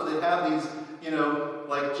things on, so they'd have these,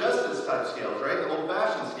 like justice type scales, right? The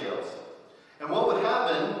old-fashioned scales. And what would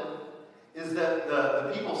happen is that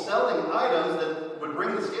the people selling items that would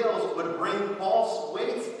bring the scales would bring false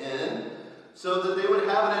weights in so that they would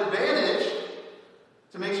have an advantage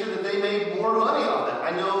to make sure that they made more money off that.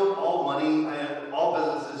 I know all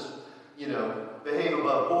businesses, behave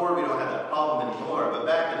above board. We don't have that problem anymore. But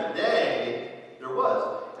back in the day, there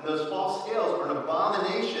was. And those false scales are an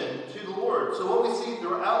abomination to the Lord. So what we see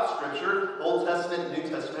throughout Scripture, Old Testament and New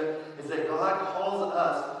Testament, is that God calls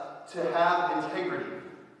us to have integrity,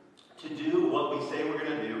 to do what we say we're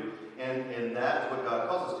going to do, and that's what God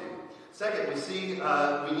calls us to. Second, we see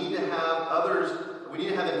we need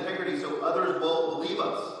to have integrity so others will believe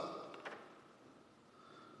us.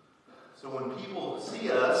 So when people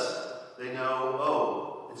see us, they know,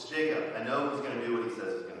 oh, it's Jacob. I know he's going to do what he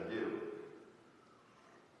says he's going to do.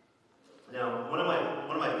 Now, one of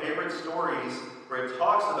my favorite stories where it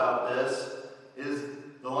talks about this is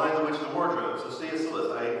The Lion, the Witch, and the Wardrobe. So C.S.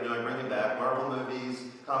 Lewis, I bring him back. Marvel movies,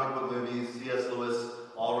 comic book movies, C.S. Lewis,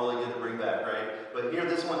 all really good to bring back, right? But here,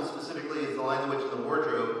 this one specifically is The Lion, the Witch, and the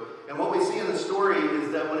Wardrobe. And what we see in the story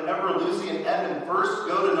is that whenever Lucy and Edmund first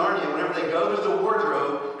go to Narnia, whenever they go to the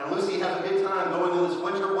wardrobe, and Lucy has a good time going to this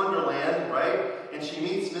winter wonderland, right? And she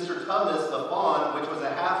meets Mr. Tumnus, the fawn, which was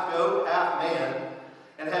a half goat, half man,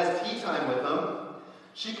 and has tea time with him.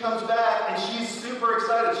 She comes back, and she's super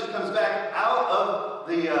excited. She comes back out of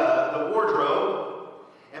the wardrobe,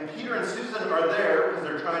 and Peter and Susan are there because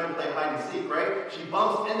they're trying to play hide and seek, right? She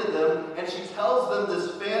bumps into them, and she tells them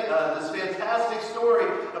this fantastic story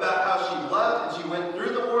about how she left, and she went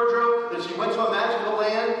through the wardrobe, that she went to a magical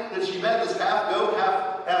land, that she met this half goat,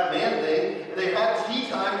 half man thing, and they had tea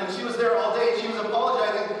time, and she was there all day, and she was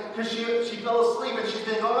apologizing because she fell asleep, and she's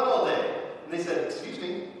been gone all day. And they said, excuse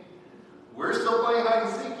me, we're still playing hide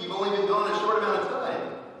and seek. You've only been gone a short amount of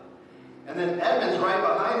time. And then Edmund's right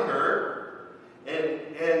behind her, and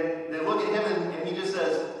they look at him, and he just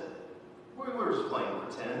says, we were just playing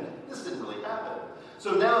pretend. This didn't really happen.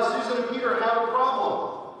 So now Susan and Peter have a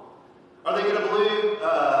problem. Are they going to believe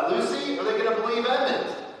Lucy? Or are they going to believe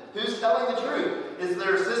Edmund? Who's telling the truth? Is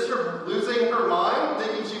their sister losing her mind,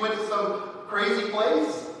 thinking she went to some crazy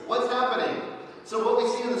place? What's happening? So what we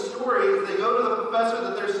see in the story is they go to the professor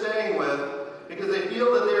that they're staying with because they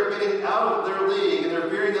feel that they are getting out of their league and they're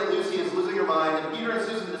fearing that Lucy is losing her mind. And Peter and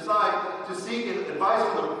Susan decide to seek advice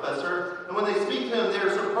from the professor. And when they speak to him, they're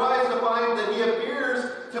surprised to find that he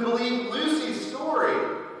appears to believe Lucy's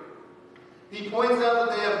story. He points out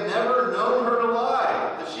that they have never known her to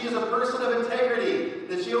lie, that she is a person of integrity,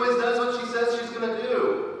 that she always does what she says she's going to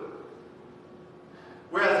do.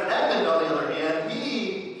 Whereas Edmund, on the other hand,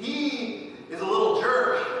 he is a little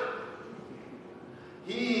jerk.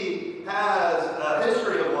 He has a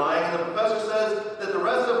history of lying, and the professor says that the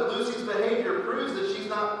rest of Lucy's behavior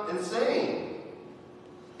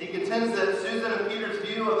contends that Susan and Peter's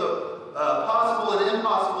view of the possible and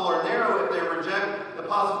impossible are narrow if they reject the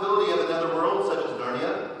possibility of another world, such as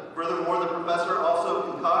Narnia. Furthermore, the professor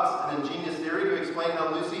also concocts an ingenious theory to explain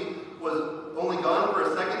how Lucy was only gone for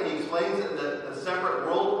a second. He explains that a separate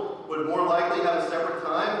world would more likely have a separate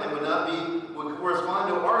time and would correspond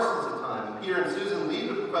to our sense of time. And Peter and Susan leave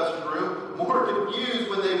the professor's room more confused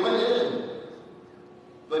when they went in.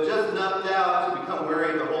 But just enough doubt to become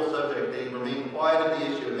wary of the whole subject. They remain quiet of the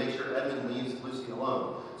issue and make sure Edmund leaves Lucy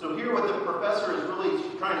alone. So here what the professor is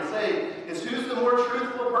really trying to say is, who's the more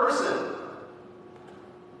truthful person?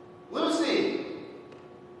 Lucy.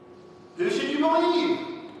 Who should you believe?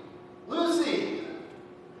 Lucy.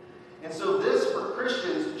 And so this, for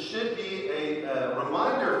Christians, should be a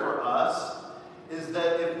reminder for us, is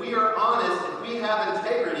that if we are honest, if we have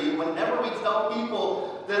integrity, whenever we tell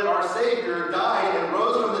people that our Savior died and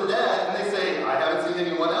rose from the dead, and they say, I haven't seen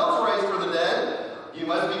anyone else raised from the dead, you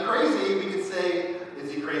must be crazy, we could say,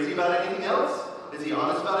 is he crazy about anything else? Is he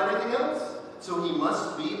honest about everything else? So he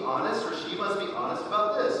must be honest, or she must be honest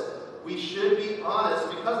about this. We should be honest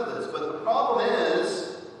because of this. But the problem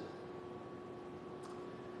is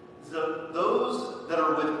that those that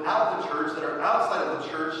are without the church, that are outside of the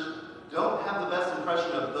church, don't have the best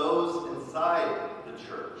impression of those inside the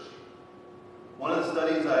church. One of the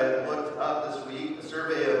studies I looked up this week, a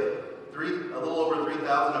survey of a little over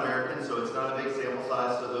 3,000 Americans, so it's not a big sample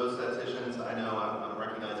size, so those statisticians, I know I'm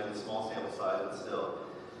recognizing a small sample size, but still.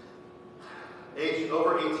 Aged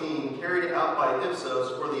over 18, carried out by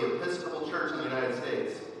Ipsos for the Episcopal Church in the United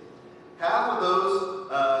States. Half of those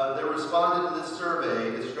that responded to this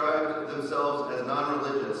survey described themselves as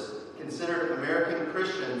non-religious, considered American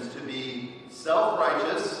Christians to be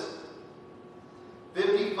self-righteous,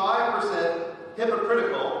 55%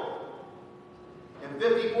 hypocritical, and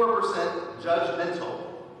 54% judgmental.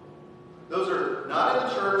 Those are not in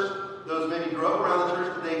the church, those maybe grew up around the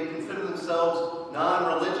church, but they consider themselves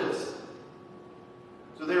non-religious.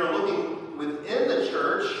 So they are looking within the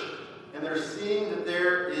church, and they're seeing that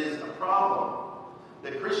there is a problem.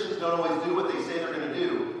 That Christians don't always do what they say they're going to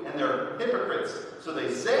do, and they're hypocrites. So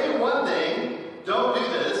they say one thing, don't do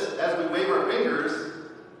this, as we wave our fingers,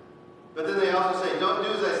 but then they also say, don't do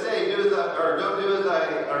as I say, do as I, or don't do as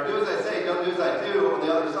I, or do as I say, don't do as I do on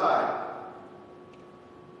the other side.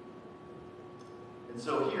 And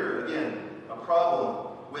so here, again, a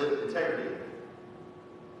problem with integrity.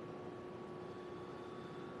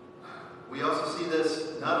 We also see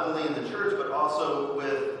this not only in the church, but also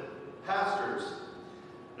with pastors.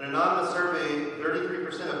 In an anonymous survey,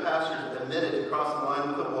 33% of pastors admitted to crossing the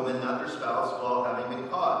line with a woman, not their spouse, while having been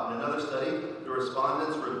caught. In another study, the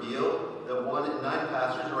respondents revealed that 1 in 9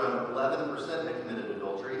 pastors, around 11%, had committed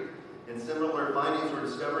adultery. And similar findings were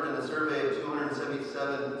discovered in a survey of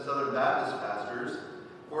 277 Southern Baptist pastors.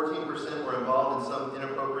 14% were involved in some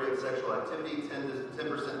inappropriate sexual activity.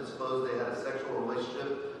 10% disclosed they had a sexual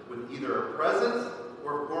relationship with either a present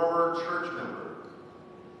or former church member.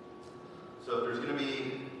 So if there's going to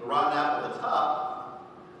be a rotten apple at the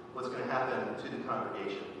top, what's going to happen to the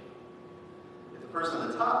congregation? If the person at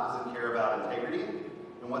the top doesn't care about integrity,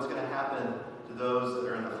 then what's going to happen to those that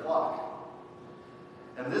are in the flock?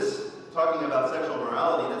 And this, talking about sexual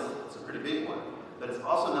morality, that's a pretty big one. But it's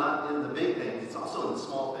also not in the big things, it's also in the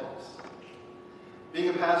small things. Being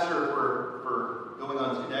a pastor for going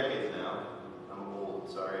on 2 decades now, I'm old,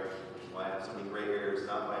 sorry, that's why I have so many gray hairs,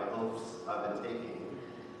 not my oaths I've been taking.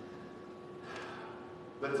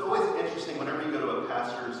 But it's always interesting whenever you go to a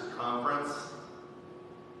pastor's conference,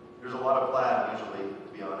 there's a lot of plaid usually,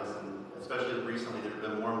 to be honest, and especially recently there have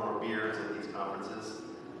been more and more beards at these conferences.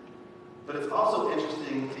 But it's also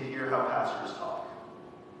interesting to hear how pastors talk.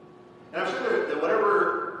 And I'm sure that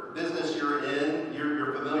whatever business you're in,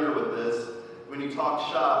 you're familiar with this. When you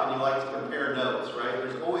talk shop and you like to compare notes, right?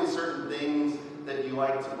 There's always certain things that you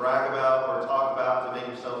like to brag about or talk about to make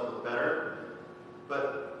yourself look better.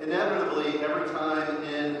 But inevitably, every time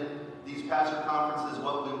in these pastor conferences,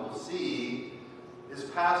 what we will see is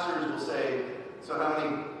pastors will say, so how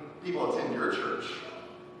many people attend your church?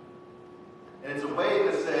 And it's a way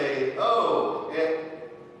to say, oh,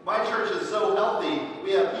 my church is so healthy,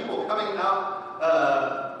 we have people coming out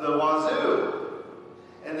the wazoo.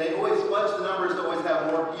 And they always fudge the numbers to always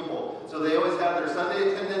have more people. So they always have their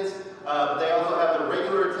Sunday attendance, they also have their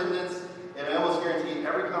regular attendance, and I almost guarantee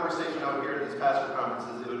every conversation I would hear at these pastor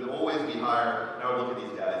conferences, it would always be higher, and I would look at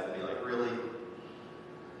these guys and be like, really?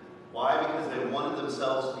 Why? Because they wanted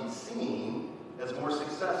themselves to be seen as more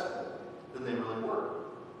successful than they really were.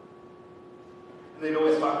 And they'd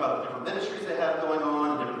always talk about the different ministries they have going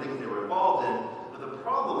on, and different things they were involved in. But the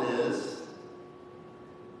problem is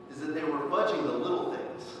that they were fudging the little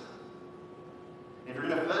things.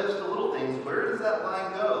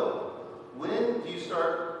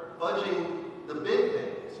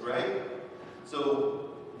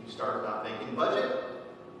 You start not making budget,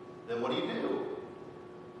 then what do?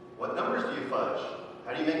 What numbers do you fudge?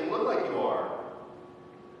 How do you make it look like you are?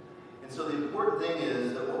 And so the important thing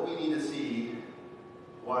is that what we need to see,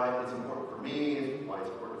 why it's important for me, why it's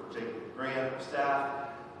important for Jacob Grant, for staff,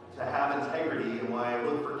 to have integrity, and why I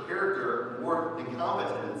look for character more than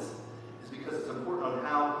competence, is because it's important on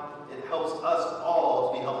how it helps us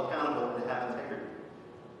all to be held accountable and to have integrity.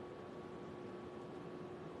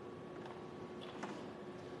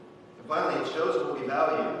 And finally, it shows what we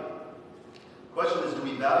value. The question is, do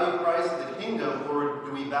we value Christ and the kingdom, or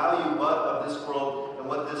do we value what of this world and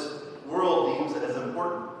what this world deems as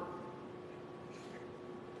important?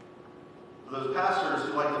 For those pastors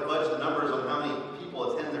who like to fudge the numbers on how many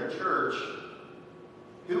people attend their church,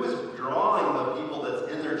 who is drawing the people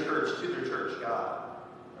that's in their church to their church? God,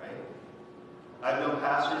 right? I've known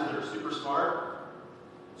pastors that are super smart,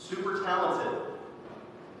 super talented.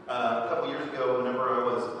 A couple years ago, whenever I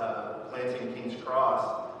was planting King's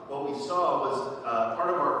Cross, what we saw was part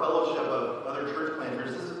of our fellowship of other church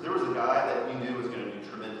planters. There was a guy that you knew was going to do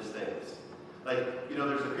tremendous things. Like,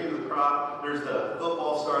 there's the cream of the crop. There's the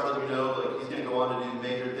football star that like he's going to go on to do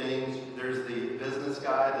major things. There's the business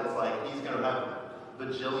guy that's like, he's going to have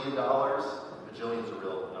bajillion dollars. Bajillion's a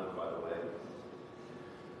real number, by the way.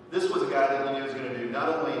 This was a guy that you knew was going to do not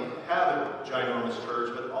only have a ginormous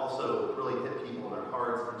church, but also really hit people in their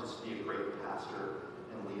hearts and just be a great pastor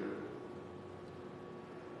and leader.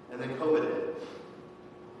 And then COVID hit.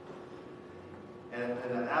 And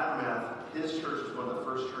in the aftermath, his church was one of the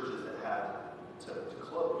first churches that had to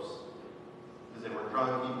close. Because they were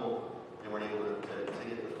drunk people, they weren't able to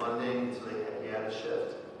get the funding, so he had to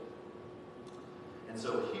shift. And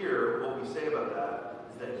so here, what we say about that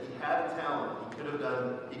is that he had talent. He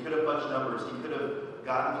could have bunched numbers. He could have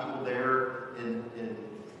gotten people there in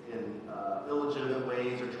illegitimate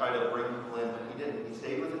ways or tried to bring people in, but he didn't. He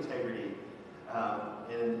stayed with integrity.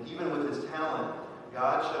 And even with his talent,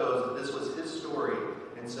 God shows that this was his story.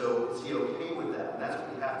 And so is he okay with that? And that's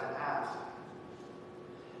what we have to ask.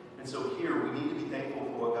 And so here, we need to be thankful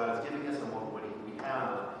for what God is giving us and what we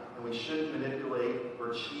have. And we shouldn't manipulate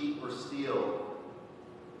or cheat or steal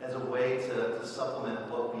as a way to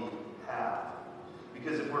supplement what we have.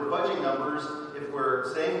 Because if we're fudging numbers, if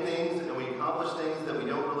we're saying things and we accomplish things that we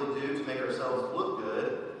don't really do to make ourselves look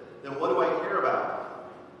good, then what do I care about?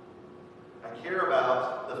 I care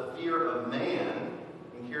about the fear of man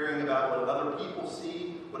and caring about what other people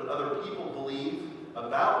see, what other people believe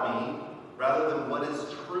about me, rather than what is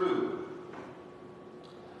true.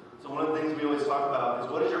 So one of the things we always talk about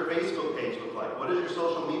is, what does your Facebook page look like? What does your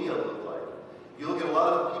social media look like? If you look at a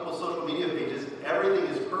lot of people's social media pages, everything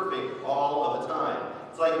is perfect all of the time.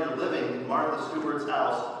 It's like you're living in Martha Stewart's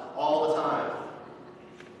house all the time.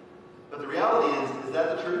 But the reality is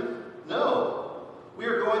that the truth? No. We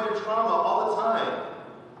are going through trauma all the time.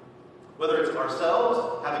 Whether it's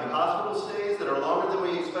ourselves having hospital stays that are longer than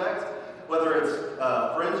we expect, whether it's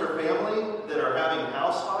friends or family that are having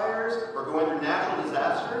house fires or going through natural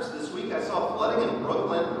disasters. This week I saw flooding in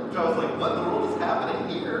Brooklyn, which I was like, what in the world is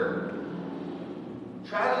happening here?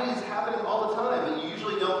 Tragedy is happening all the time, and you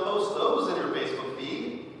usually don't post those in your Facebook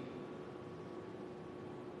feed.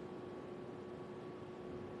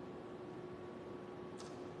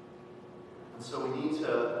 And so we need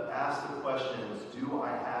to ask the questions, do I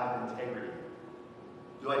have integrity?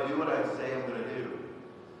 Do I do what I say I'm going to do?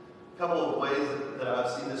 A couple of ways that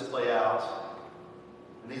I've seen this play out,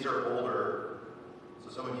 and these are older, so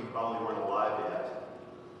some of you probably weren't alive yet,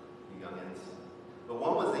 you youngins. But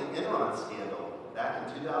one was the Enron scandal back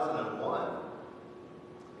in 2001.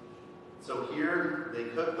 So here, they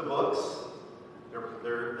cooked the books, their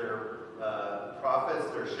profits,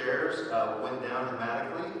 their shares went down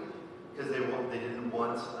dramatically because they didn't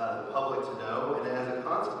want the public to know, and as a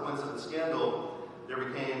consequence of the scandal, there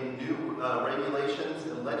became new regulations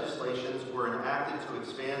and legislations were enacted to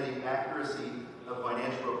expand the accuracy of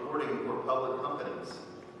financial reporting for public companies.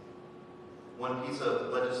 One piece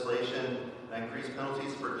of legislation increased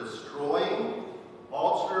penalties for destroying,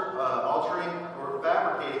 altering, or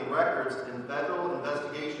fabricating records in federal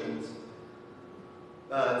investigations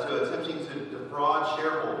to attempting to defraud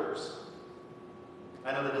shareholders.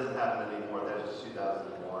 I know that doesn't happen anymore. That was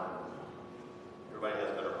 2001. Everybody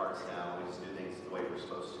has better hearts now. We just do things the way we're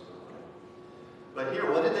supposed to. But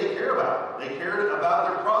here, what did they care about? They cared about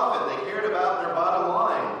their profit. They cared about their bottom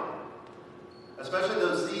line. Especially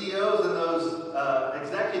those CEOs and those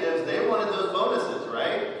executives, they wanted those bonuses,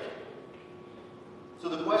 right? So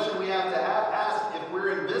the question we have to ask, if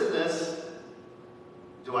we're in business,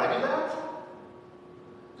 do I do that?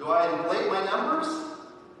 Do I inflate my numbers?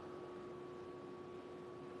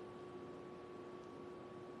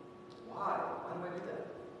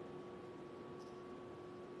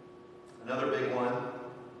 Another big one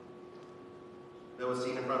that was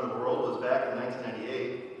seen in front of the world was back in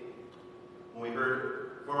 1998 when we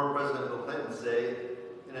heard former President Bill Clinton say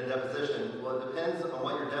in a deposition, well, it depends on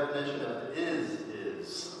what your definition of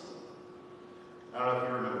is. I don't know if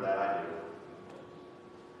you remember that, I do.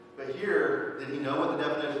 But here, did he know what the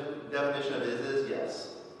definition of is? Yes.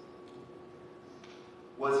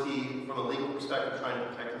 Was he, from a legal perspective, trying to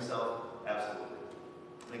protect himself? Absolutely.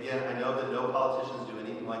 And again, I know that no politicians do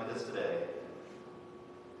anything like this today.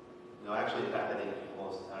 No, actually, in fact, I think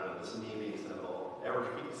almost, I don't know, this is me being cynical. Every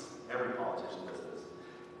politician does this.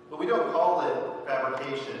 But we don't call it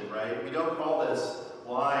fabrication, right? We don't call this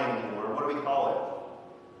lying anymore. What do we call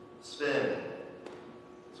it? Spin.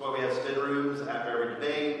 That's why we have spin rooms after every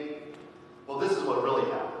debate. Well, this is what really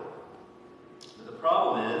happened. But the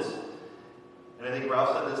problem is, and I think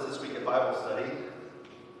Ralph said this week at Bible study,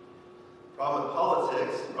 the problem with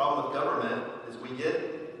politics, the problem with government, is we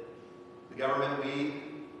get the government we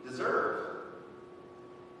deserve.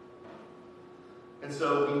 And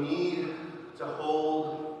so we need to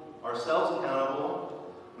hold ourselves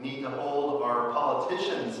accountable, we need to hold our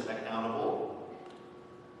politicians accountable,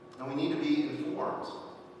 and we need to be informed.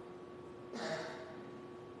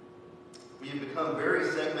 We have become very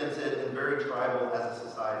segmented and very tribal as a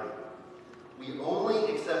society. We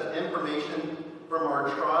only accept information from our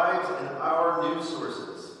tribes and our news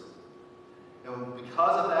sources. And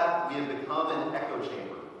because of that, we have become an echo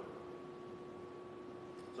chamber.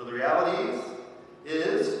 So the reality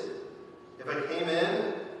is, if I came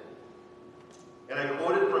in and I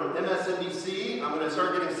quoted from MSNBC, I'm going to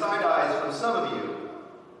start getting side eyes from some of you.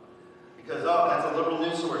 Because, oh, that's a liberal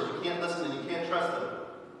news source. You can't listen and you can't trust them.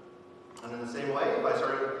 And in the same way, if I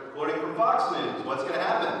started quoting from Fox News, what's going to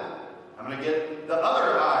happen? I'm going to get the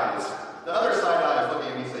other eyes, the other side eyes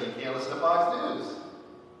looking at me and say, you can't listen to Fox News.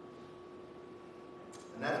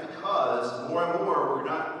 And that's because more and more we're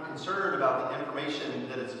not concerned about the information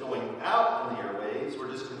that is going out in the airwaves.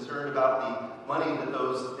 We're just concerned about the money that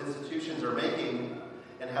those institutions are making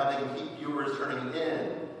and how they can keep viewers turning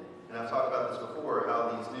in. And I've talked about this before,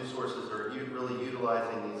 how these news sources are really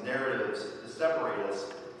utilizing these narratives to separate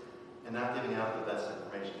us and not giving out the best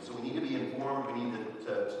information. So we need to be informed, we need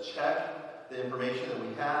to check the information that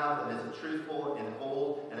we have, and is it truthful and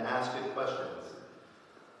whole, and ask good questions.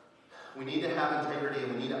 We need to have integrity,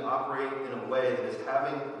 and we need to operate in a way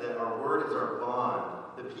that our word is our bond,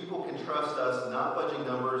 that people can trust us, not fudging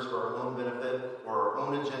numbers for our own benefit or our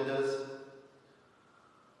own agendas,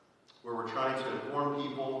 where we're trying to inform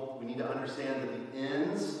people. We need to understand that the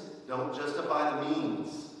ends don't justify the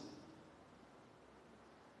means,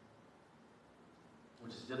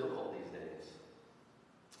 which is difficult these days.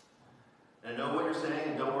 And I know what you're saying,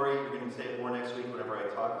 and don't worry, you're going to say it more next week whenever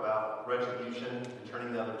I talk about retribution and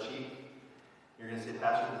turning the other cheek. You're going to say,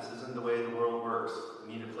 Pastor, this isn't the way the world works.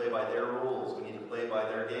 We need to play by their rules. We need to play by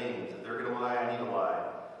their games. If they're going to lie, I need to lie.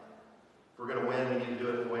 If we're going to win, we need to do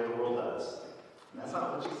it the way the world does. And that's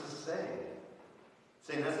not what Jesus is saying. He's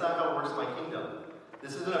saying that's not how it works in my kingdom.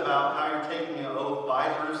 This isn't about how you're taking an oath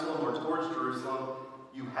by Jerusalem or towards Jerusalem.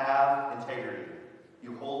 You have integrity.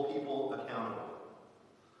 You hold people accountable.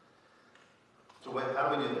 So how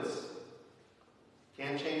do we do this?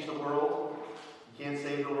 Can't change the world. You can't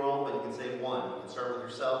save the world, but you can save one. You can start with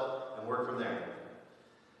yourself and work from there.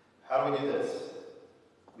 How do we do this?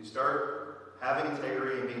 We start having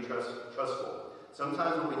integrity and being trustful.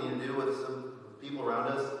 Sometimes what we need to do with some people around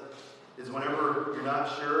us is whenever you're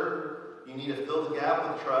not sure, you need to fill the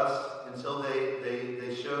gap with trust until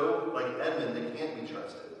they show, like Edmund, they can't be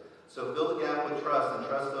trusted. So fill the gap with trust and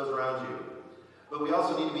trust those around you. But we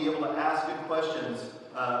also need to be able to ask good questions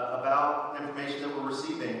about information that we're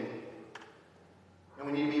receiving.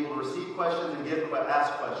 And we need to be able to receive questions and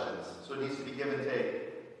ask questions. So it needs to be give and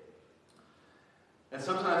take. And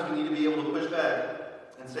sometimes we need to be able to push back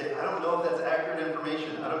and say, I don't know if that's accurate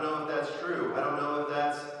information. I don't know if that's true. I don't know if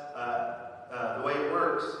that's the way it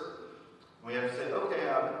works. And we have to say, okay,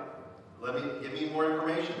 give me more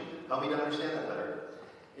information. Help me to understand that better.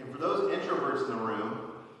 And for those introverts in the room,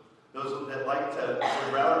 those that like to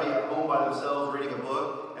would rather be at home by themselves reading a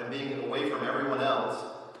book and being away from everyone else,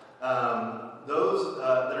 those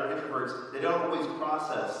that are introverts, they don't always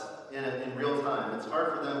process in real time. It's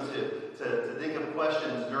hard for them to think of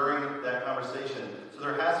questions during that conversation. So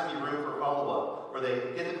there has to be room for follow-up, where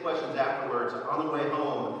they get the questions afterwards, on the way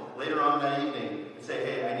home, later on that evening, and say,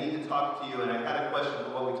 hey, I need to talk to you, and I had a question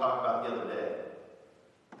for what we talked about the other day.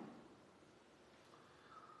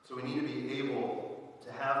 So we need to be able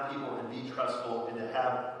to have people and be trustful and to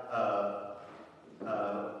have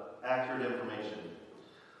accurate information.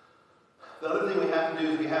 The other thing we have to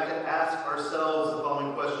do is we have to ask ourselves the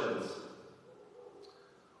following questions.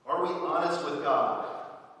 are we honest with God?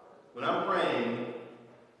 When I'm praying,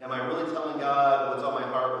 am I really telling God what's on my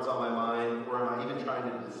heart, what's on my mind, or am I even trying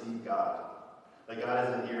to deceive God? That God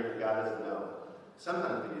isn't here, that God doesn't know.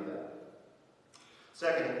 Sometimes we do that.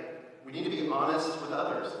 Second, we need to be honest with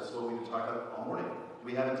others. That's what we've been talking about all morning. Do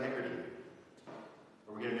we have integrity?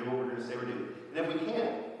 Are we going to do what we're going to say we're doing? And if we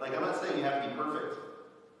can't, like, I'm not saying you have to be perfect,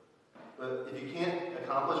 but if you can't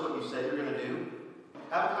accomplish what you said you're going to do,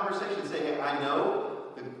 have a conversation. Say, hey, I know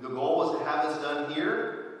the goal was to have this done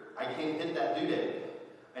here. I can't hit that due date.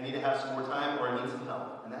 I need to have some more time, or I need some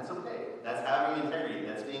help. And that's okay. That's having integrity.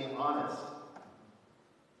 That's being honest.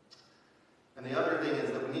 And the other thing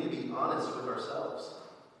is that we need to be honest with ourselves.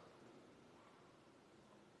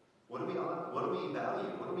 What do we value?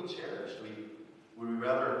 What do we cherish? Would we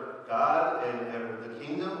rather God and the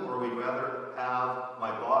kingdom, or would we rather have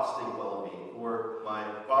my boss think well of me, or my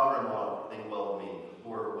father-in-law think well of me,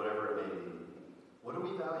 or whatever it may be? What do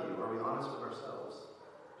we value? Are we honest with ourselves?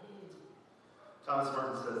 Thomas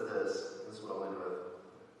Merton says this. This is what I'll end with.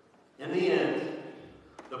 In the end,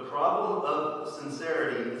 the problem of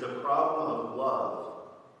sincerity is a problem of love.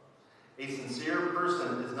 A sincere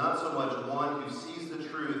person is not so much one who sees the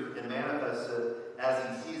truth and manifests it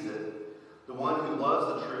as he sees it, the one who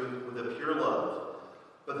loves the truth with a pure love.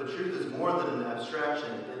 But the truth is more than an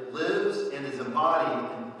abstraction. It lives and is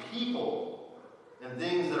embodied in people and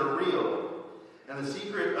things that are real. And the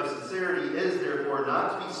secret of sincerity is, therefore,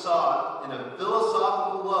 not to be sought in a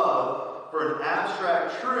philosophical love for an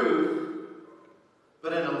abstract truth,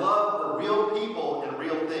 but in a love for real people and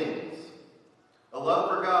real things. A love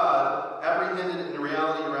for God, apprehended in the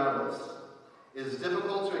reality around us. It is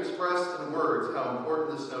difficult to express in words how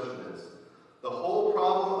important this notion is. The whole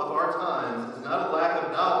problem of our times is not a lack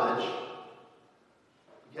of knowledge,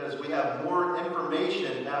 because we have more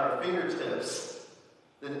information at our fingertips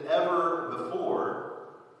than ever before,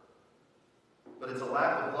 but it's a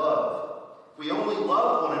lack of love. If we only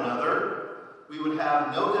loved one another, we would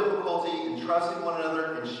have no difficulty in trusting one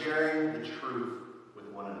another and sharing the truth with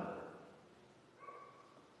one another.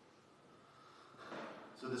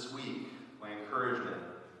 So this week, my encouragement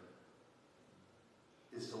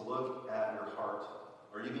is to look at your heart.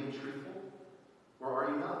 Are you being truthful, or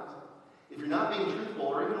are you not? If you're not being truthful,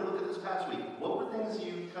 or even look at this past week, what were things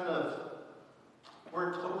you kind of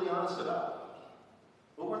weren't totally honest about?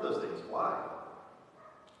 What were those things? Why?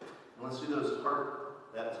 And let's do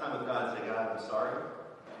that time with God and say, God, I'm sorry.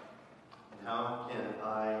 And how can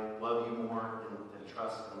I love you more and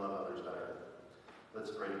trust and love others better?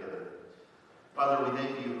 Let's pray together. Father, we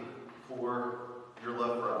thank you for your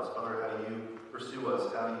love for us. Father, how you pursue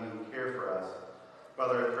us, how you care for us.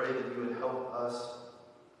 Father, I pray that you would help us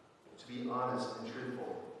to be honest and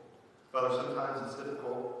truthful. Father, sometimes it's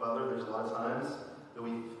difficult. Father, there's a lot of times that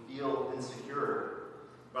we feel insecure.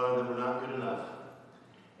 Father, that we're not good enough.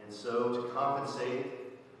 And so to compensate,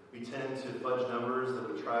 we tend to fudge numbers,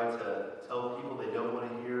 that we try to tell people they don't want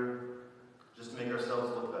to hear, just to make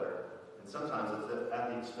ourselves look better. And sometimes it's at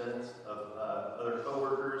the expense of other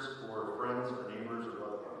coworkers or friends or neighbors or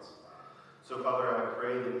loved ones. So, Father, I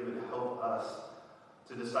pray that you would help us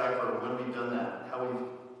to decipher when we've done that, how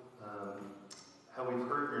we've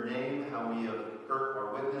hurt your name, how we have hurt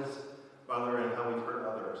our witness, Father, and how we've hurt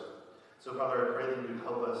others. So, Father, I pray that you would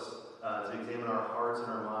help us to examine our hearts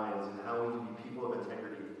and our minds and how we can be people of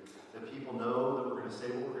integrity, that people know that we're going to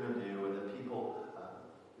say what we're going to do, and that people,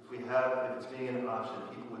 if it's being an option,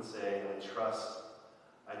 people would say, I trust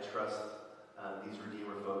these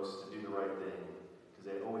Redeemer folks to do the right thing, because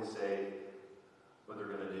they always say what they're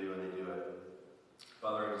going to do, and they do it.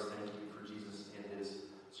 Father, I just thank you for Jesus and his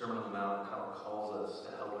Sermon on the Mount, how it calls us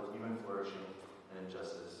to help with human flourishing and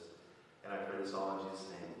injustice. And I pray this all in Jesus'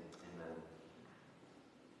 name. Amen.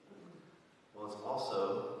 Well, it's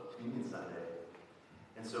also Communion Sunday.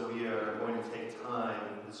 And so we are going to take time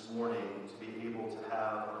this morning to be able to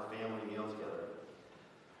have our family meal together.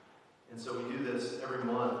 And so we do this every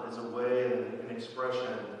month as a way and an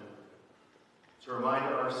expression to remind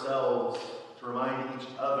ourselves, to remind each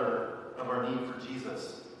other of our need for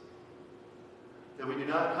Jesus. That we do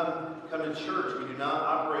not come to church, we do not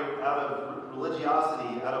operate out of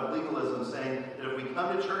religiosity, out of legalism, saying that if we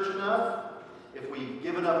come to church enough, if we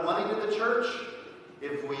give enough money to the church,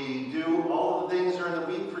 if we do all the things during the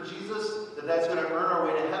week for Jesus, that's going to earn our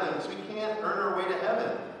way to heaven, because we can't earn our way to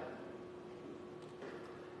heaven.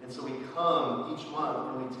 And so we come each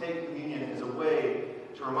month and we take communion as a way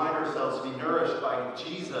to remind ourselves to be nourished by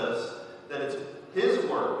Jesus, that it's his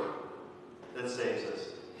work that saves us,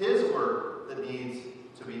 his work that needs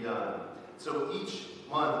to be done. So each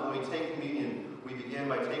month when we take communion, we begin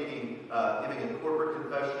by giving a corporate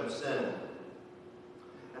confession of sin.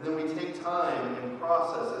 And then we take time and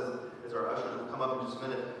process, as our ushers will come up in just a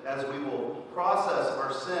minute, as we will process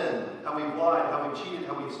our sin, how we've lied, how we've cheated,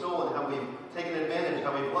 how we've stolen, how we've taken advantage,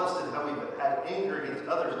 how we've lusted, how we've had anger against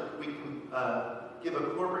others. We can give a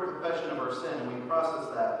corporate confession of our sin, and we process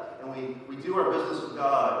that, and we do our business with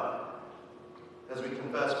God as we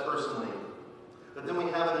confess personally. But then we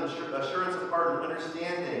have an assurance of heart and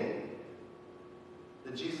understanding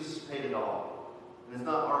that Jesus has paid it all. And it's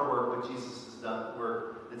not our work, but Jesus has done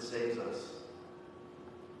work that saves us.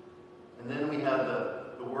 And then we have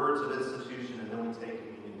the words of institution, and then we take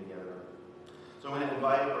communion together. So I'm going to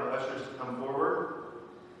invite our ushers to come forward.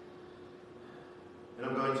 And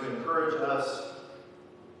I'm going to encourage us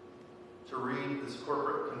to read this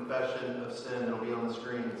corporate confession of sin that will be on the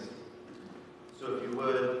screens. So if you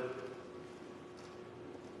would,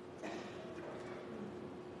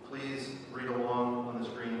 please read along on the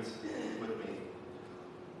screens with me.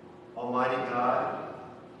 Almighty God,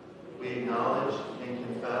 we acknowledge and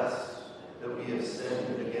confess that we have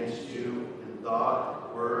sinned against you in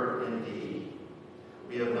thought, word, and deed.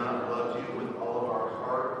 We have not loved you with all of our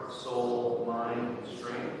heart, soul, mind, and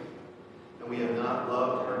strength, and we have not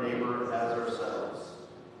loved our neighbor as ourselves.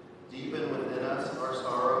 Deepen within us our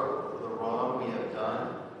sorrow for the wrong we have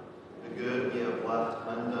done, the good we have left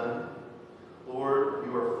undone. Lord,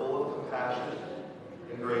 you are full of compassion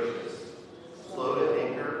and gracious, slow to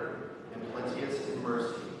anger, and plenteous in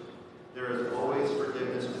mercy. There is always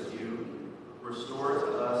forgiveness with you. Restore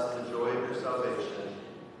to us the joy of your salvation.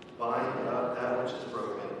 Bind up that which is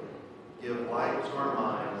broken. Give light to our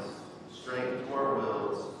minds, strength to our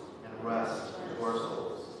wills, and rest to our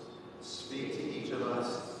souls. Speak to each of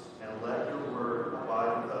us, and let your word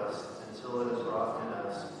abide with us until it is wrought in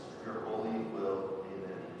us your holy will.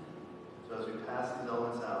 Amen. So as we pass these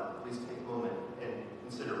elements out, please take a moment and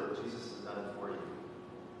consider what Jesus has done for you.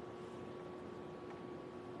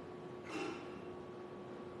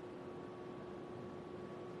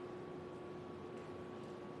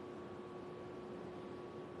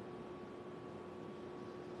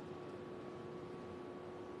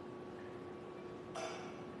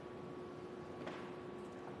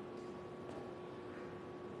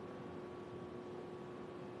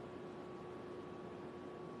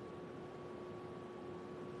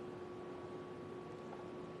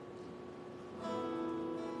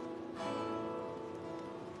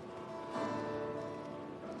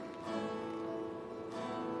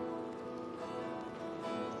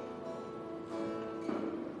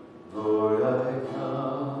 Lord, I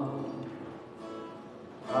come,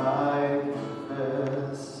 I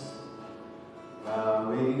confess,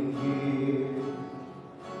 bowing here,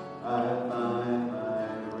 I find my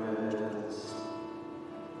rest.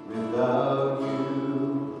 Without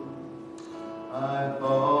you, I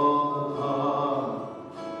fall apart.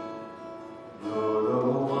 You're the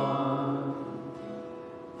one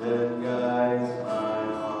that guides my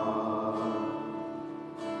heart.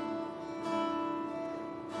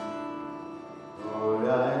 Lord,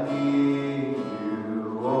 I need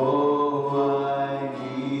you, oh, I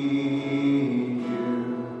need you.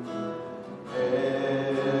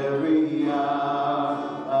 Every hour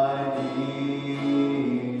I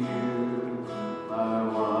need you. My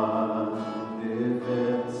one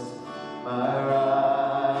defense, my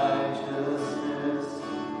righteousness,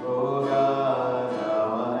 oh God, how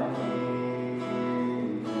I need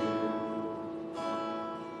you.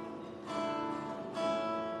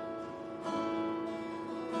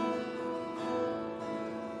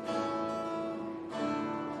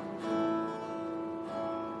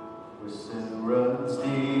 Where sin runs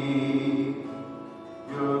deep,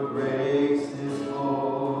 your grace is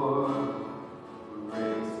more. Where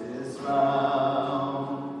grace is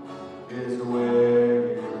found is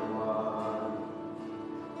where you are.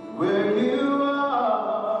 Where you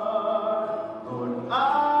are, Lord, I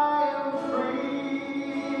am free.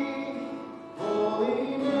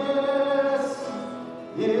 Holiness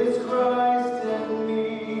is Christ in me.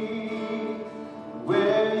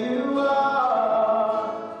 Where you are,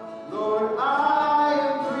 Lord, I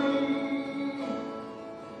am free.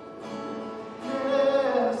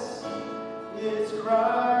 Yes, it's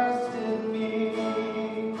Christ in me.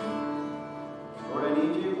 Lord, I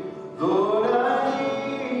need you. Lord, I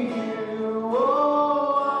need you.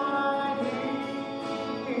 Oh, I need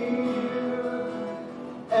you.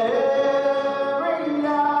 Every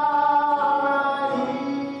hour I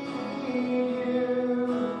need you.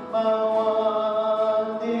 My one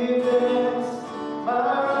defense, my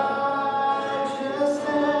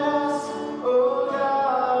righteousness. Oh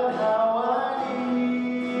God, how I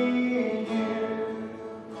need you.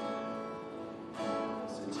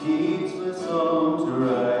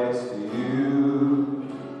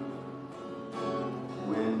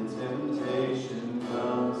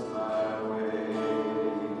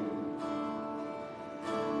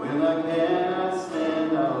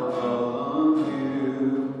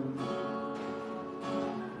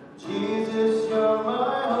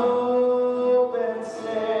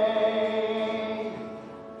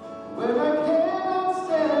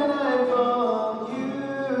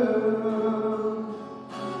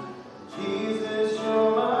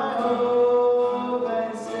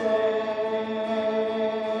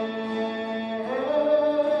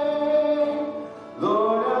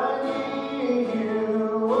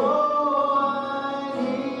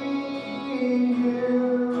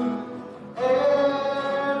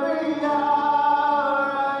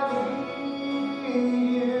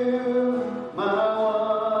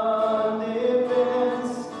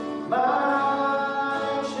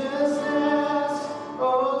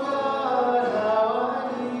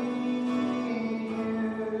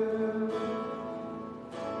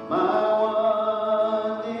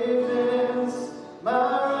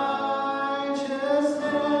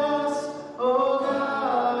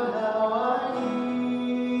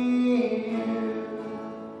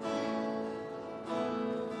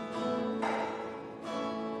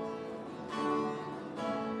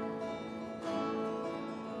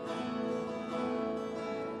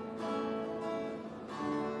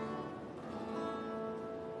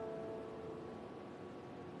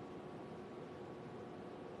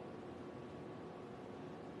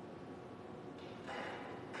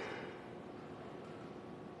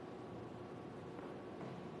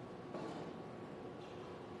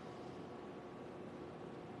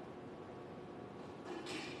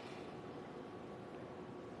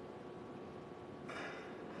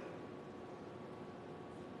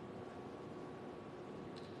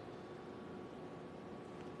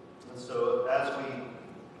 And so as we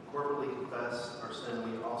corporately confess our sin,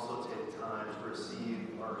 we also take time to receive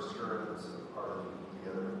our assurance of pardon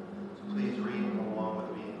together. So please read along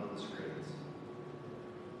with me on the screens.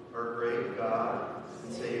 Our great God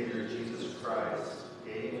and Savior Jesus Christ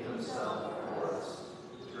gave himself for us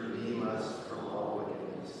to redeem us from all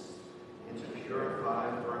wickedness and to purify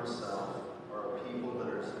for himself our people that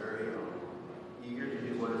are his very own, eager to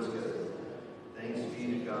do what is good. Thanks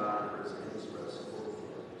be to God for his inexpressible gift.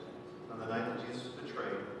 On the night that Jesus was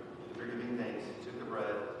betrayed, after giving thanks, he took the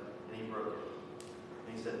bread and he broke it.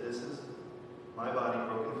 And he said, "This is my body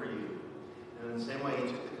broken for you." And in the same way,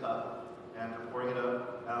 he took the cup. After pouring it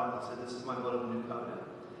out, he said, "This is my blood of the new covenant.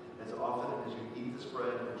 As often as you eat this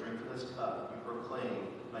bread and drink from this cup, you proclaim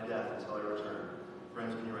my death until I return."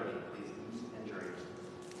 Friends, when you're ready, please eat and drink.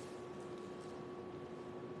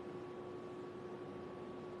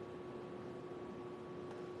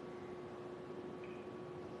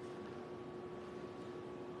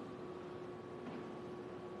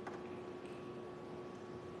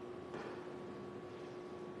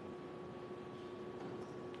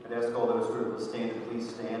 I'd ask all those who are able to stand to please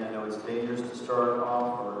stand. I know it's dangerous to start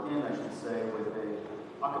off, or in, I should say, with a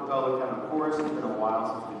a cappella kind of chorus. It's been a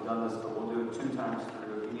while since we've done this, but we'll do it 2 times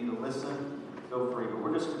through. If you need to listen, feel free. But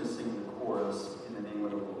we're just going to sing the chorus in the name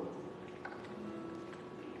of the Lord.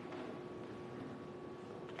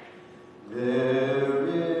 There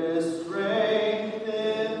is strength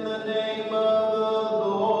in the name of the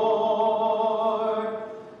Lord.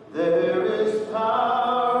 There is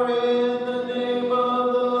power in the name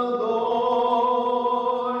of the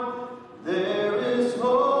Lord. There is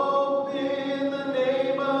hope in the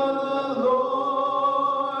name of the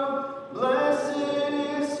Lord. Blessed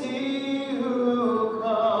is he who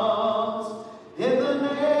comes in the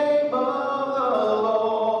name of the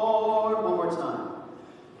Lord. One more time.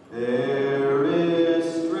 There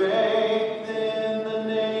is strength in the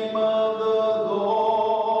name of the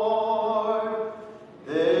Lord.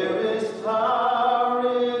 There is power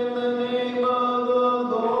in the name of the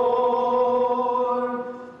Lord.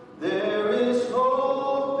 There is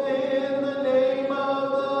hope in the name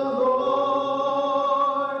of the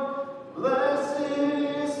Lord. Blessed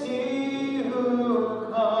is he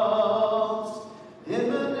who comes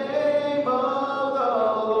in the name of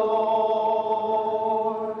the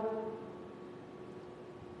Lord.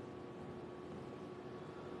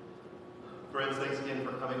 Friends, thanks again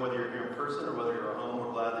for coming, whether you're here in person or whether you're at home.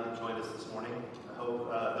 We're glad that you joined us this morning. I hope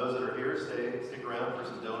those that are here stick around for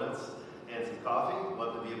some donuts and some coffee.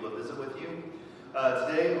 Love to be able to visit with you.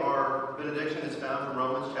 Today, our benediction is found from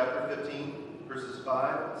Romans chapter 15, verses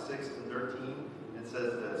 5, 6, and 13. It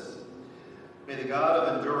says this: "May the God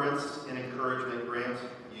of endurance and encouragement grant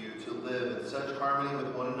you to live in such harmony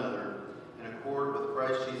with one another, in accord with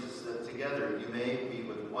Christ Jesus, that together you may be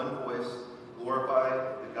with one voice glorify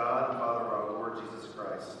the God and Father of our Lord Jesus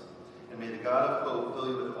Christ. And may the God of hope fill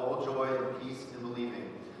you with all joy and peace in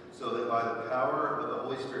believing, so that by the power of the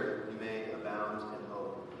Holy Spirit you may abound in